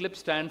 DCLIP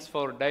stands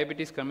for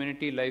Diabetes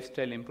Community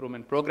Lifestyle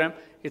Improvement Program.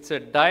 It's a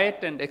diet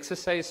and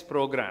exercise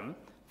program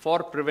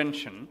for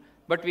prevention,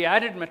 but we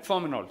added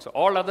metformin also.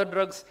 All other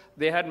drugs,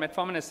 they had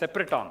metformin as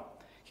separate arm.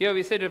 Here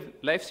we said if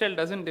lifestyle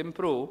doesn't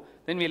improve,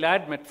 then we'll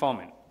add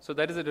metformin. So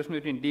that is the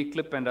difference between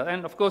DCLIP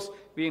and of course,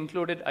 we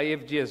included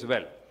IFG as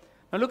well.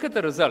 Now look at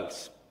the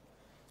results.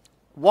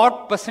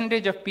 What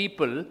percentage of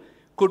people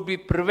could be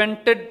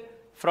prevented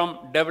from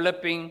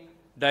developing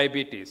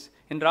diabetes?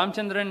 In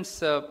Ramchandran's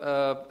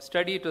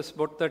study, it was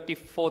about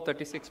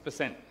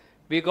 34-36%.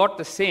 We got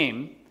the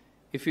same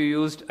if you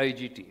used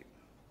IGT.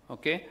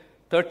 Okay,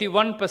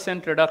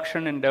 31%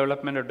 reduction in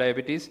development of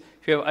diabetes.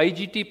 If you have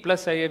IGT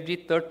plus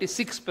IFG,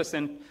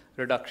 36%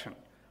 reduction.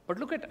 But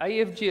look at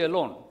IFG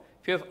alone.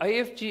 If you have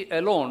IFG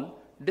alone,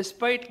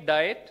 despite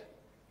diet,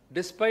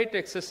 despite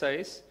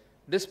exercise,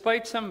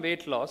 despite some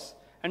weight loss,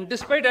 and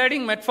despite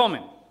adding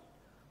metformin,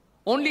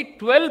 only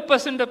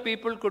 12% of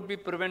people could be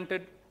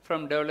prevented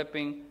from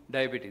developing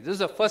diabetes. This is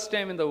the first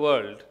time in the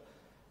world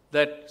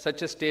that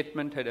such a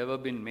statement had ever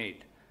been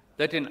made.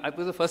 It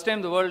was the first time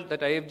in the world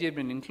that IFG had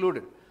been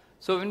included.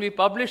 So when we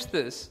published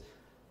this,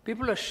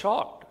 people are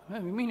shocked.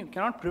 You mean you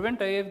cannot prevent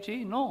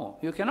IFG? No,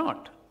 you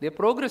cannot. They're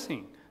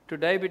progressing to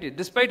diabetes,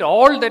 despite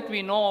all that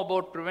we know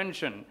about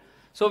prevention.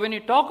 So when you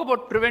talk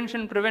about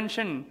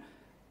prevention,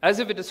 as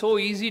if it is so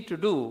easy to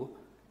do,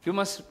 you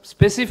must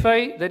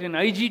specify that in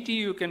IGT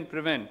you can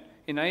prevent,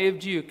 in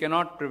IFG you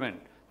cannot prevent.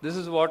 This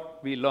is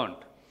what we learned.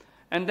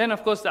 And then,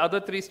 of course, the other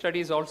 3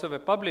 studies also were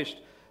published.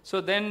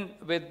 So then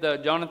with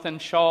Jonathan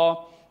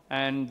Shaw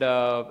and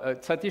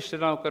Satish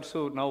Srinaukar,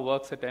 who now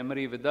works at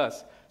Emory with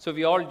us, so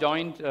we all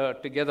joined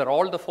together,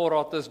 all the 4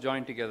 authors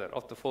joined together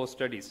of the 4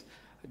 studies.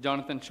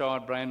 Jonathan Shaw,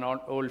 Brian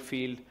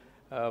Oldfield,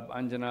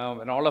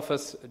 Anjana, and all of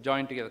us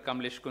joined together,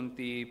 Kamlesh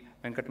Kunti,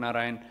 Venkat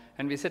Narayan,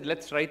 and we said,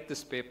 let's write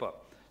this paper.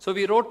 So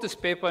we wrote this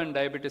paper in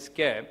Diabetes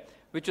Care,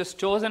 which was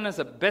chosen as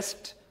the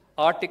best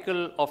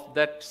article of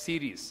that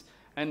series.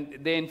 And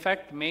they, in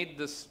fact, made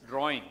this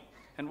drawing.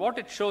 And what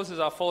it shows is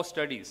our 4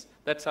 studies.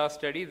 That's our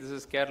study. This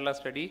is Kerala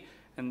study,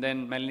 and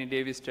then Melanie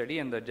Davis study,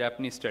 and the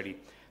Japanese study.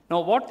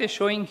 Now, what they're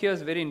showing here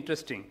is very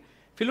interesting.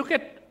 If you look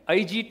at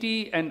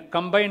IGT and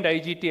combined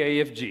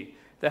IGT-IFG,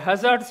 the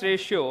hazards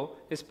ratio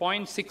is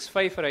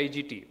 0.65 for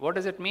IGT. What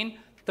does it mean?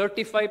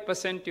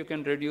 35% you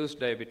can reduce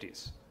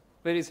diabetes.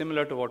 Very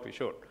similar to what we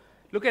showed.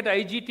 Look at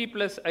IGT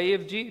plus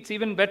IFG, it's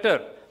even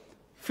better.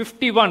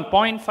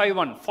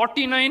 51.51,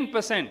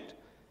 49%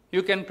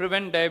 you can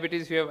prevent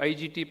diabetes if you have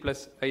IGT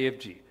plus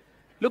IFG.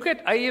 Look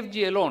at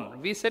IFG alone.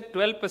 We said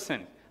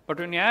 12%, but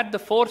when you add the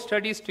 4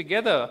 studies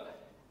together,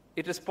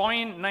 it is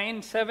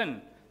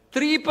 0.97,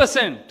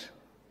 3%.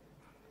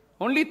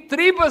 Only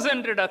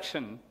 3%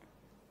 reduction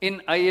in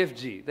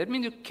IFG. That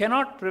means you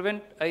cannot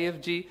prevent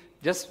IFG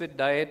just with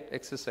diet,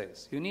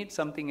 exercise. You need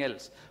something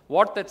else.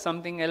 What that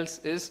something else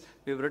is,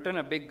 we've written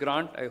a big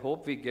grant. I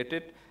hope we get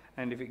it.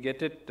 And if we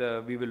get it,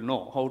 we will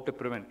know how to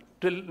prevent.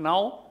 Till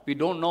now, we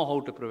don't know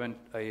how to prevent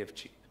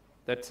IFG.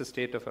 That's the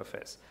state of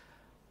affairs.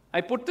 I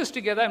put this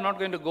together. I'm not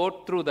going to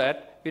go through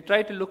that. We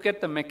try to look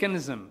at the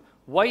mechanism.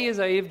 Why is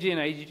IFG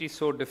and IGT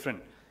so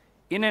different?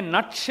 In a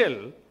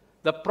nutshell,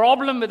 the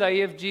problem with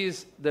IFG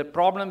is the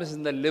problem is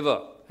in the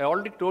liver. I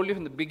already told you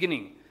from the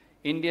beginning,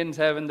 Indians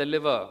have in the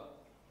liver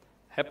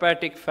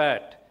hepatic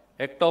fat,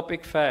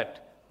 ectopic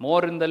fat,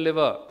 more in the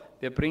liver.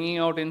 They're bringing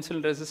out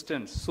insulin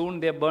resistance. Soon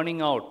they're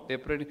burning out. They're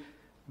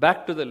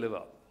back to the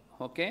liver.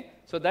 Okay?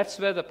 So that's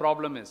where the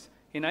problem is.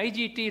 In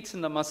IGT, it's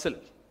in the muscle.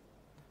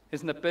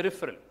 It's in the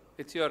peripheral.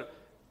 It's your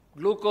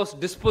glucose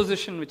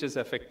disposition which is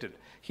affected.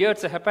 Here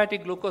it's a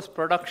hepatic glucose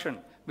production,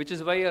 which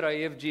is why your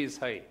IFG is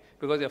high,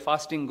 because your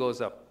fasting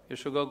goes up, your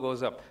sugar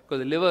goes up, because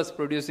the liver is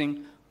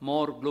producing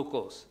more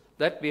glucose.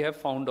 That we have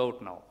found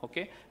out now,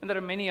 okay? And there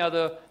are many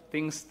other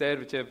things there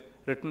which I've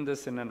written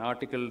this in an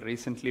article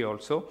recently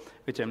also,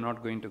 which I'm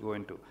not going to go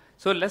into.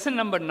 So lesson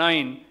number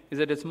 9 is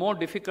that it's more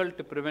difficult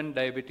to prevent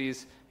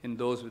diabetes in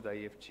those with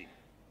IFG.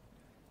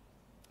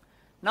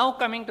 Now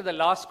coming to the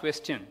last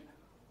question,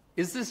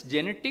 is this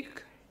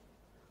genetic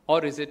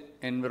or is it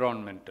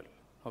environmental?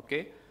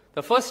 Okay?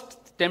 The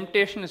first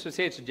temptation is to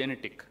say it's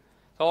genetic.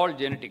 It's all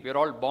genetic. We're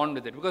all born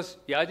with it, because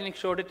Yajnik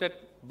showed it at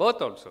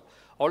birth also.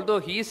 Although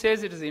he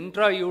says it is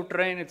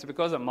intrauterine, it's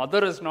because a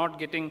mother is not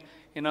getting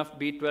enough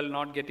B12,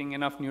 not getting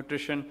enough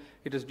nutrition,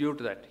 it is due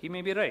to that. He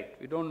may be right.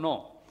 We don't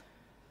know.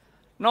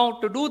 Now,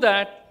 to do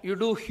that, you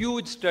do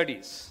huge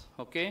studies,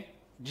 okay?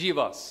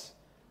 GWAS,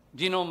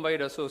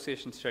 Genome-Wide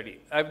Association Study.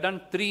 I've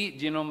done 3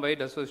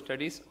 Genome-Wide Association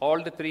studies.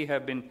 All the 3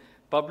 have been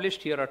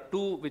published. Here are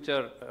 2 which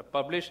are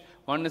published.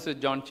 One is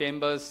with John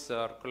Chambers,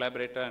 our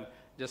collaborator, and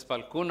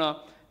Jaspal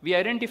Kuna. We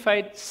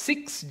identified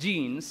 6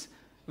 genes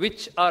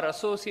which are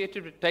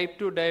associated with type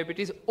 2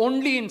 diabetes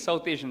only in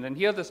South Asians. And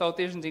here the South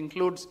Asians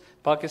includes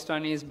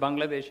Pakistanis,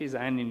 Bangladeshis,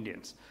 and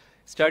Indians.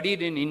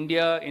 Studied in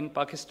India, in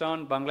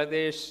Pakistan,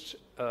 Bangladesh,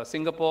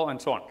 Singapore,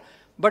 and so on.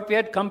 But we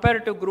had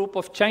comparative group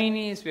of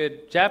Chinese, we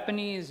had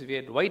Japanese, we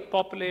had white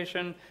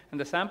population, and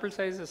the sample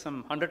size is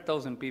some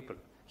 100,000 people.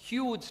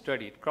 Huge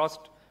study. It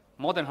cost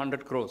more than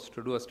 100 crores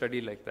to do a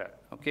study like that,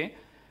 okay?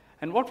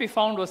 And what we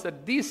found was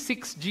that these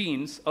 6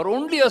 genes are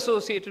only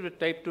associated with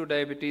type 2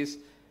 diabetes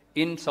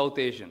in South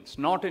Asians,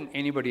 not in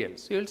anybody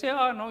else. So you'll say,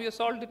 no, you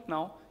solved it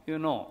now, you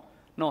know.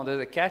 No,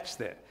 there's a catch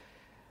there.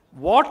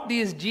 What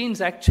these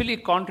genes actually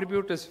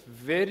contribute is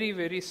very,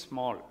 very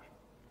small,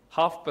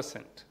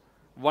 0.5%,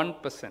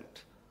 1%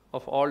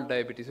 of all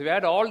diabetes. If we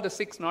had all the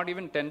 6, not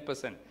even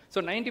 10%.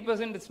 So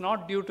 90% is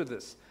not due to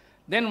this.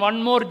 Then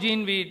one more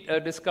gene we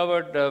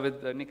discovered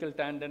with Nikhil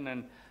Tandon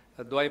and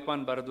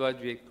Dwaipan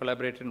Bharadwaj, we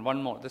collaborated in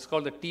one more. This is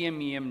called the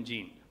TMEM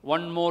gene.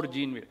 One more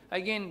gene,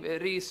 again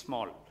very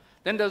small.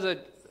 Then there's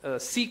a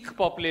Sikh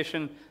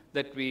population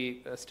that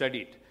we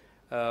studied,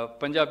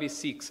 Punjabi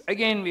Sikhs.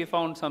 Again, we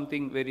found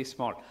something very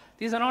small.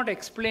 These are not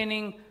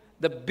explaining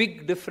the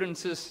big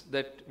differences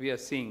that we are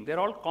seeing.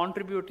 They're all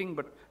contributing,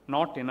 but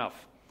not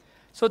enough.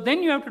 So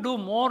then you have to do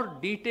more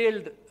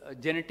detailed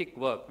genetic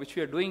work, which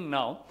we are doing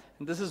now.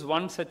 And this is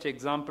one such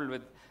example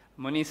with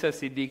Manisa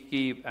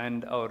Siddiqui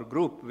and our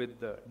group, with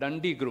the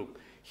Dundee group.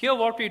 Here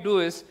what we do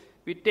is,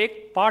 we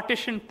take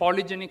partition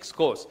polygenic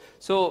scores.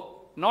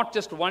 So not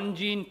just 1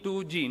 gene,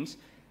 2 genes,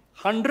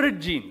 100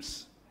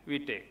 genes we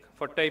take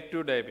for type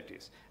 2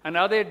 diabetes. And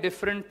are they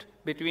different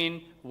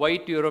between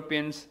white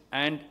Europeans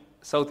and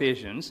South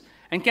Asians?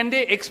 And can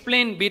they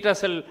explain beta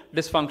cell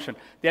dysfunction?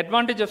 The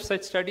advantage of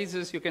such studies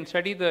is you can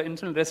study the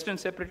insulin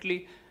resistance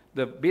separately,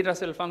 the beta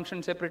cell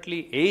function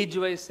separately,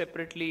 age-wise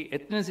separately,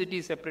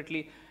 ethnicity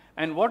separately.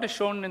 And what is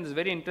shown in this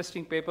very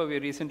interesting paper we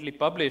recently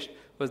published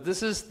was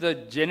this is the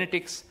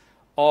genetics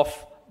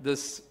of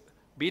this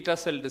beta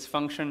cell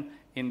dysfunction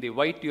in the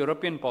white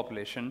European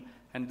population,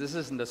 and this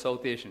is in the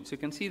South Asians. You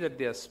can see that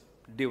they are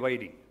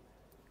dividing.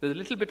 There's a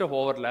little bit of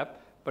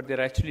overlap, but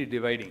they're actually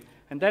dividing.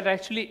 And that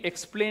actually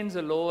explains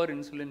a lower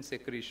insulin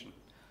secretion.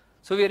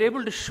 So we are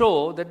able to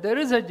show that there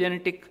is a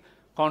genetic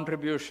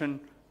contribution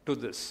to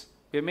this.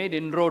 We have made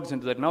inroads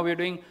into that. Now we're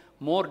doing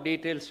more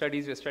detailed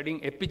studies. We're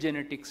studying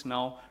epigenetics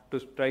now to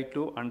try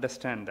to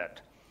understand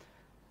that.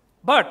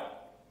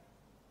 But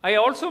I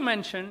also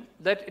mentioned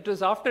that it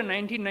was after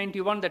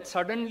 1991 that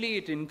suddenly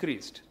it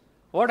increased.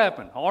 What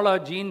happened? All our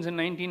genes in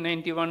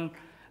 1991,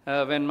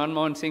 when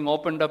Manmohan Singh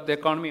opened up the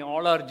economy,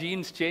 all our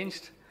genes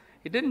changed.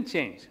 It didn't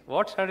change.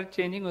 What started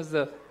changing was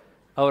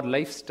our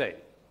lifestyle,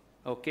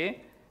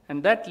 okay?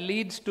 And that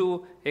leads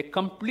to a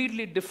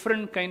completely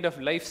different kind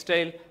of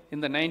lifestyle in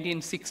the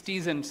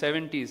 1960s and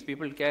 70s.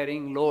 People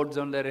carrying loads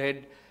on their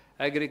head,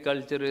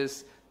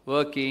 agriculturists,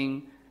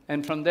 working,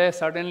 and from there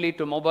suddenly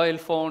to mobile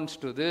phones,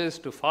 to this,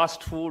 to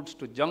fast foods,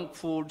 to junk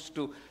foods,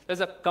 there's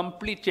a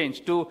complete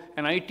change, to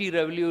an IT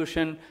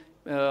revolution,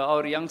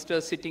 our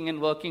youngsters sitting and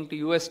working to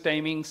US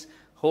timings,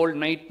 whole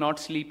night not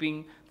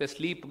sleeping, the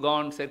sleep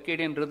gone,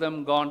 circadian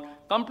rhythm gone,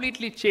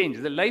 completely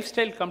changed. The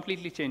lifestyle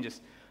completely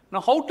changes.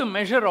 Now, how to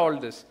measure all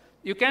this?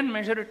 You can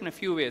measure it in a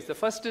few ways. The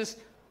first is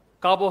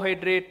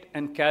carbohydrate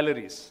and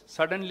calories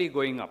suddenly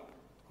going up,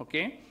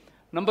 okay?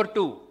 Number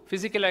 2,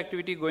 physical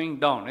activity going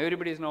down.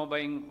 Everybody is now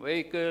buying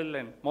vehicle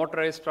and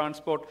motorized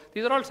transport.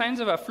 These are all signs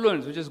of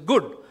affluence, which is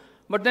good.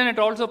 But then it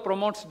also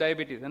promotes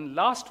diabetes. And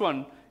last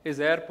one is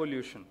air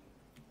pollution.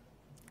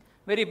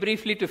 Very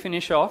briefly to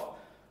finish off,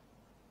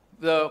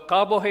 the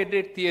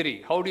carbohydrate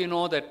theory. How do you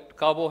know that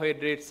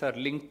carbohydrates are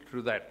linked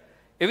to that?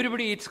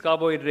 Everybody eats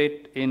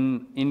carbohydrate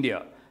in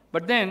India.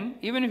 But then,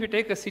 even if you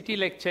take a city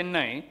like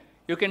Chennai,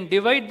 you can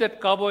divide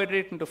that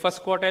carbohydrate into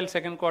first quartile,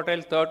 second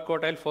quartile, third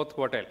quartile, fourth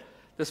quartile.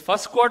 This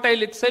first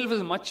quartile itself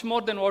is much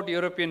more than what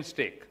Europeans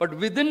take. But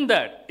within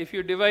that, if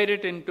you divide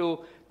it into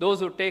those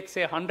who take,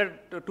 say,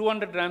 100 to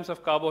 200 grams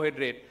of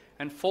carbohydrate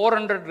and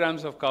 400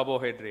 grams of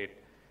carbohydrate,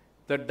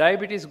 the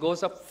diabetes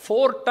goes up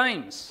 4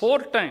 times, 4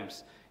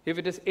 times. If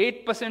it is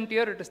 8%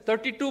 here, it is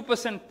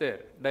 32% there,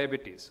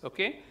 diabetes,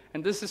 okay?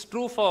 And this is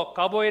true for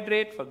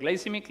carbohydrate, for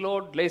glycemic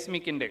load,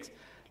 glycemic index.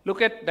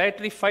 Look at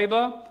dietary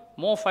fiber,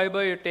 more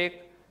fiber you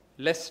take,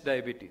 less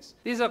diabetes.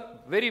 These are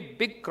very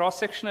big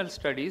cross-sectional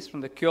studies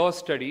from the CURE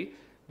study,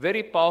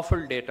 very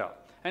powerful data.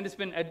 And it's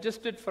been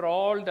adjusted for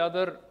all the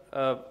other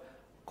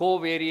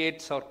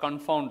covariates or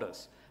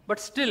confounders.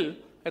 But still,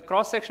 a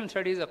cross-sectional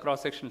study is a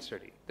cross-sectional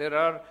study. There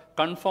are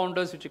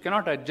confounders which you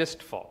cannot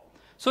adjust for.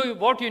 So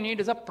what you need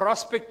is a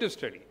prospective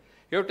study.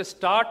 You have to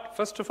start,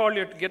 first of all,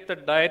 you have to get the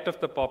diet of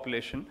the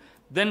population,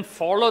 then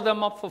follow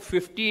them up for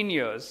 15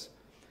 years,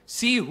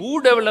 see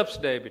who develops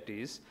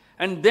diabetes,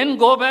 and then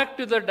go back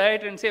to the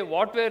diet and say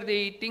what were they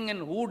eating and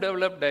who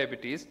developed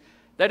diabetes.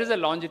 That is a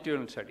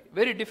longitudinal study.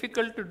 Very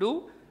difficult to do,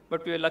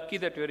 but we are lucky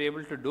that we were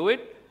able to do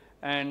it.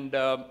 And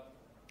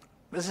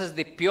this is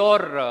the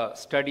PURE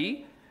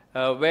study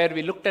where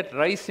we looked at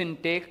rice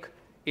intake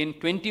in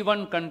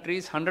 21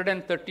 countries,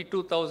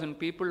 132,000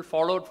 people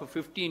followed for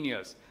 15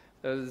 years.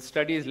 The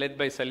study is led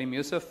by Salim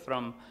Yusuf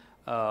from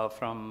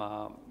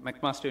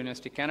McMaster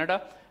University,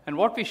 Canada. And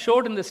what we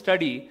showed in the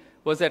study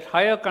was that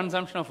higher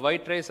consumption of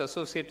white rice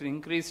associated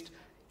increased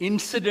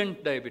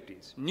incident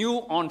diabetes, new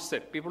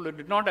onset. People who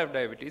did not have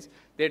diabetes,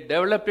 they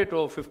developed it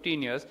over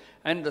 15 years.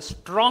 And the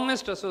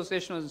strongest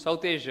association was in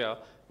South Asia,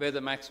 where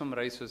the maximum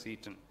rice was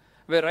eaten.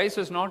 Where rice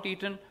was not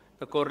eaten,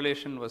 the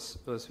correlation was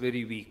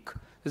very weak.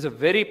 This is a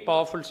very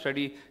powerful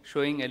study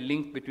showing a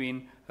link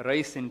between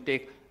rice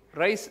intake.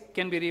 Rice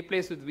can be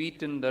replaced with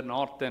wheat in the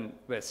north and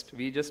west.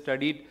 We just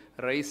studied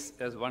rice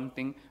as one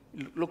thing.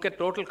 Look at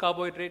total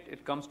carbohydrate,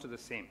 it comes to the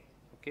same.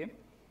 Okay?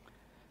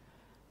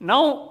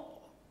 Now,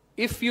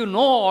 if you know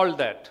all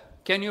that,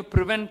 can you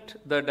prevent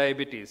the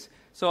diabetes?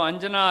 So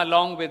Anjana,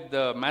 along with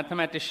the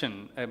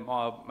mathematician,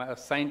 a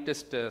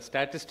scientist, a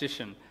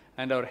statistician,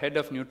 and our head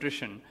of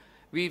nutrition,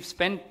 we've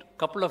spent a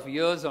couple of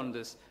years on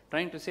this,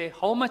 trying to say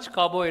how much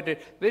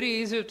carbohydrate. Very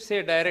easy to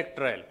say direct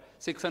trial.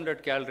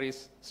 600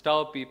 calories,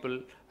 starve people,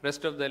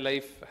 rest of their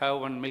life have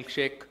one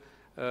milkshake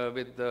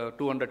with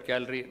 200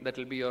 calorie. That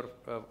will be your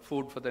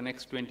food for the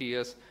next 20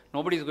 years.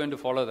 Nobody is going to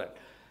follow that.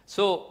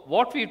 So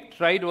what we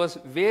tried was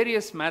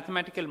various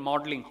mathematical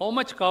modeling. How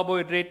much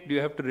carbohydrate do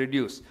you have to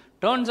reduce?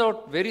 Turns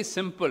out very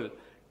simple.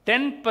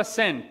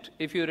 10%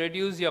 if you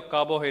reduce your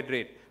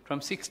carbohydrate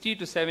from 60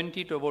 to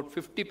 70 to about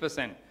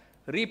 50%.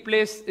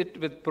 Replace it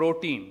with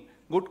protein,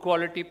 good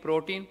quality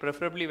protein,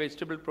 preferably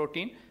vegetable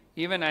protein.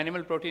 Even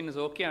animal protein is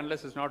okay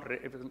unless it's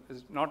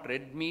not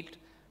red meat.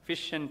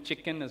 Fish and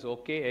chicken is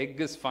okay, egg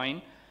is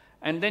fine.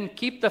 And then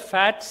keep the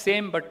fat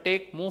same, but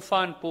take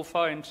MUFA and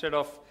PUFA instead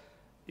of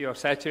your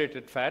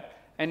saturated fat,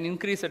 and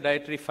increase the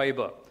dietary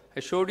fiber. I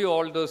showed you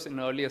all those in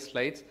earlier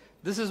slides.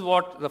 This is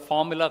what the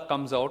formula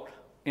comes out.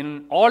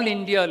 In all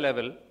India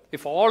level,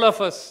 if all of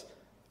us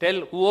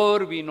tell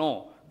whoever we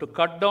know to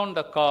cut down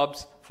the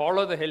carbs,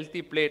 follow the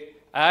healthy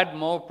plate, add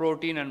more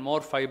protein and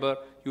more fiber,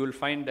 you will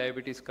find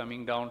diabetes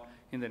coming down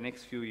in the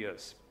next few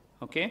years.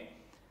 Okay?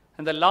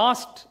 And the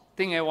last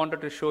thing I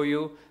wanted to show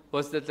you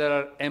was that there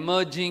are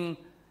emerging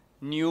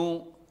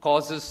new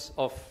causes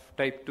of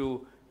type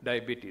 2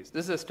 diabetes.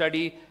 This is a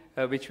study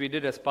which we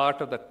did as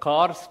part of the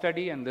CAR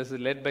study, and this is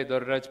led by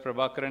Dorraj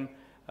Prabhakaran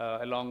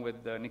along with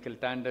Nikhil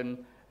Tandon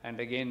and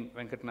again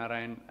Venkat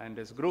Narayan and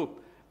his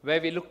group,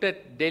 where we looked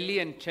at Delhi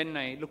and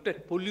Chennai, looked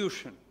at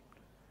pollution.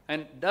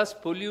 And does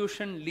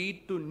pollution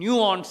lead to new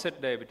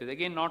onset diabetes?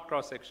 Again, not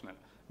cross-sectional.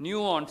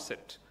 New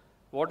onset.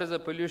 What is the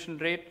pollution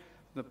rate?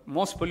 The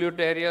most polluted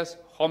areas,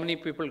 how many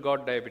people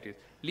got diabetes?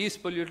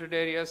 Least polluted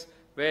areas,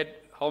 where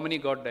how many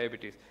got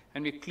diabetes?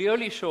 And we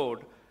clearly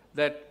showed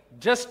that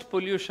just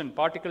pollution,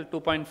 particle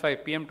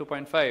 2.5, PM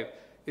 2.5,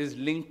 is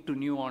linked to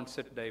new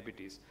onset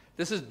diabetes.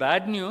 This is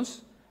bad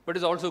news, but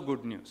it's also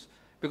good news.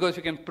 Because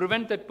you can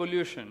prevent that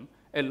pollution,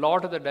 a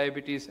lot of the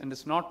diabetes, and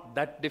it's not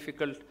that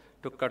difficult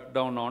to cut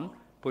down on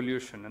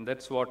pollution. And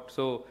that's what,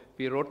 so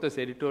we wrote this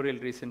editorial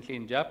recently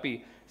in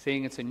JAPI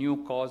saying it's a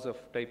new cause of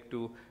type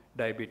 2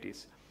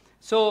 diabetes.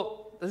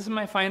 So this is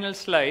my final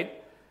slide,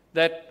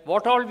 that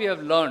what all we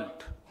have learned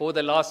over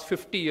the last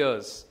 50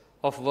 years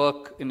of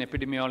work in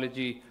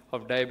epidemiology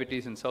of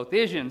diabetes in South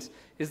Asians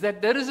is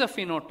that there is a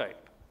phenotype.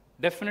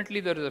 Definitely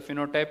there is a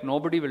phenotype.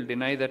 Nobody will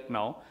deny that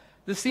now.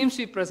 This seems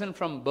to be present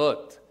from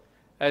birth,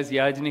 as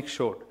Yajnik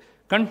showed.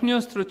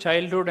 Continues through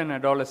childhood and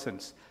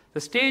adolescence. The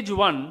stage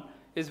 1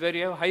 is where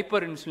you have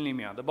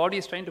hyperinsulinemia. The body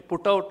is trying to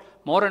put out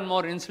more and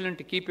more insulin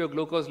to keep your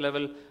glucose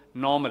level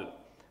normal.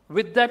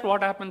 With that,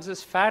 what happens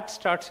is fat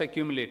starts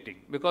accumulating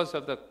because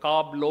of the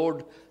carb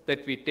load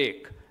that we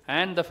take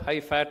and the high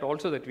fat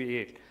also that we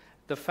ate.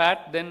 The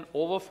fat then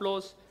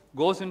overflows,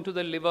 goes into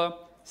the liver,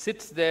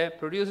 sits there,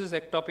 produces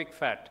ectopic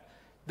fat.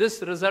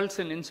 This results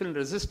in insulin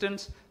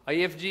resistance,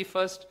 IFG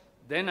first,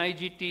 then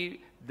IGT,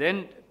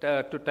 then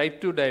to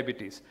type 2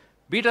 diabetes.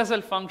 Beta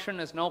cell function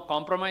is now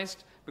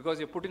compromised because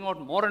you're putting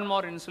out more and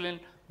more insulin.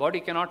 Body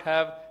cannot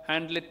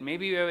handle it.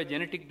 Maybe you have a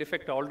genetic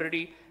defect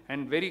already,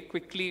 and very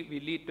quickly we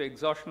lead to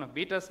exhaustion of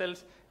beta cells,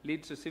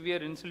 leads to severe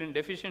insulin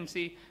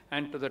deficiency,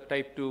 and to the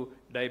type 2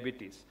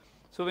 diabetes.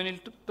 So when you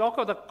talk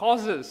of the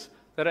causes,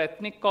 there are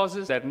ethnic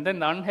causes, and then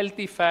the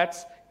unhealthy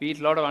fats. We eat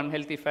a lot of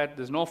unhealthy fat,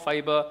 there's no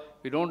fiber,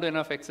 we don't do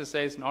enough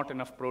exercise, not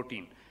enough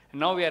protein. And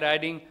now we are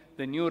adding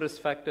the new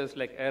risk factors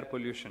like air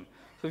pollution.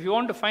 So if you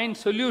want to find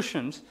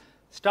solutions,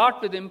 start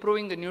with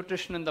improving the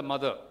nutrition in the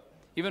mother.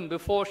 Even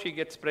before she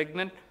gets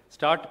pregnant,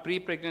 start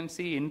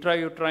pre-pregnancy,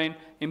 intrauterine,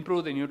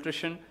 improve the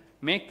nutrition,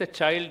 make the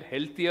child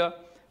healthier.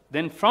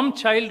 Then from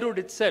childhood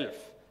itself,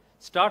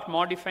 start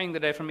modifying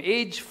the diet. From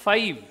age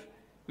 5,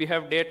 we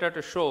have data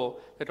to show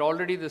that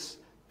already this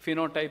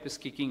phenotype is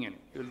kicking in.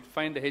 You'll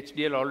find the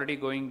HDL already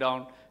going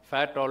down,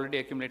 fat already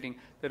accumulating.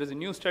 There is a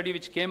new study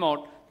which came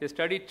out. They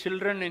studied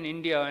children in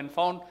India and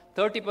found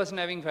 30%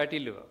 having fatty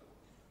liver.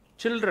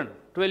 Children,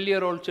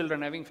 12-year-old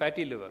children having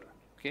fatty liver.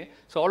 Okay?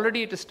 So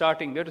already it is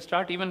starting. We have to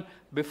start even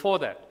before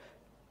that.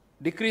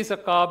 Decrease the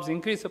carbs,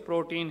 increase the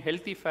protein,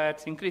 healthy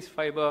fats, increase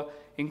fiber,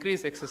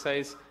 increase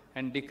exercise,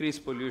 and decrease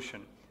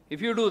pollution.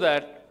 If you do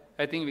that,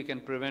 I think we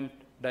can prevent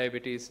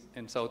diabetes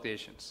in South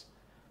Asians.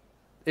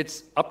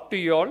 It's up to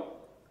you all,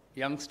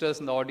 youngsters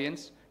in the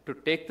audience, to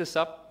take this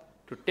up,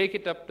 to take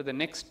it up to the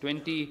next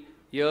 20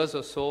 years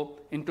or so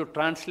into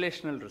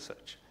translational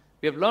research.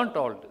 We have learnt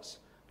all this.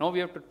 Now we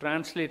have to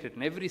translate it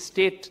in every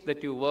state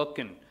that you work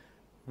in.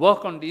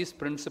 Work on these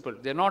principles.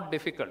 They're not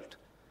difficult.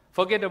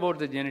 Forget about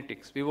the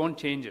genetics. We won't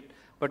change it.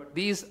 But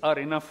these are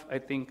enough, I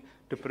think,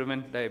 to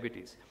prevent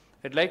diabetes.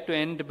 I'd like to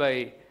end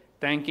by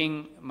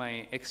thanking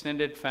my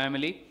extended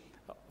family.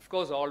 Of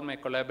course, all my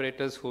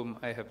collaborators whom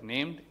I have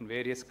named in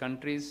various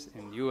countries,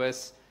 in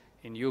US,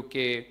 in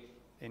UK,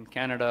 in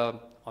Canada,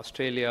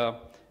 Australia,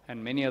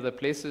 and many other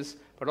places,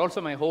 but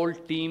also my whole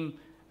team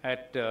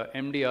at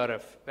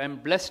MDRF. I'm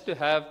blessed to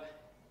have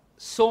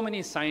so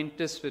many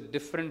scientists with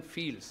different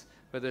fields,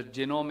 whether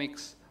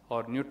genomics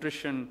or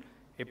nutrition,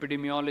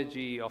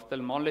 epidemiology,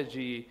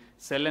 ophthalmology,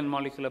 cell and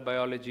molecular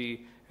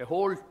biology, a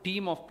whole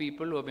team of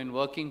people who have been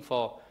working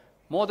for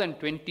more than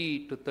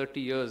 20 to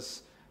 30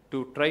 years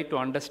to try to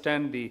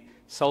understand the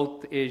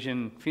South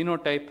Asian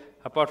phenotype,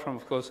 apart from,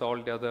 of course,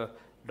 all the other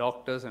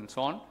doctors and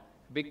so on.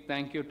 Big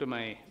thank you to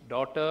my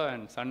daughter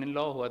and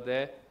son-in-law who are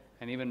there,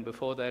 and even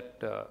before that,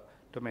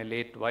 to my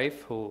late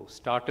wife who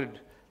started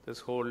this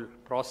whole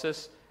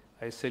process.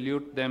 I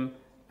salute them,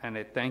 and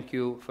I thank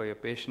you for your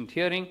patient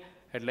hearing.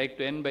 I'd like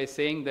to end by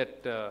saying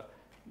that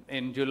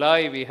in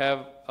July we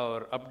have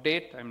our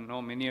update. I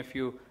know many of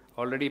you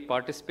already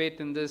participate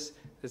in this.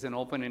 There's an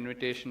open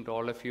invitation to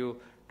all of you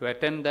to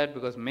attend that,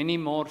 because many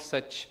more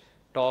such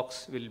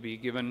talks will be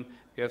given.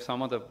 We have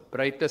some of the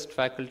brightest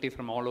faculty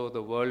from all over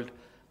the world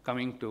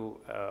coming to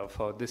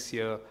for this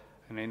year,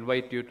 and I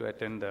invite you to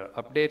attend the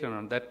update. And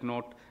on that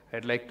note,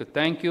 I'd like to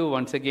thank you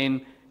once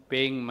again,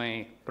 paying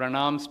my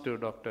pranams to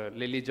Dr.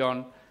 Lily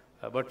John,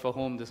 but for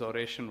whom this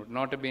oration would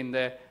not have been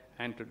there,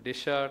 and to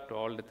Disha, to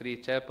all the 3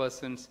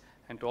 chairpersons,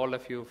 and to all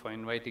of you for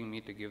inviting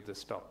me to give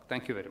this talk.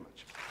 Thank you very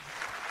much.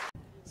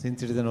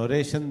 Since it is an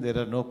oration, there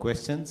are no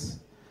questions.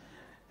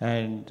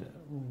 And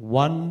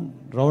one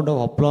round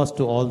of applause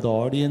to all the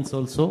audience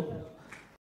also.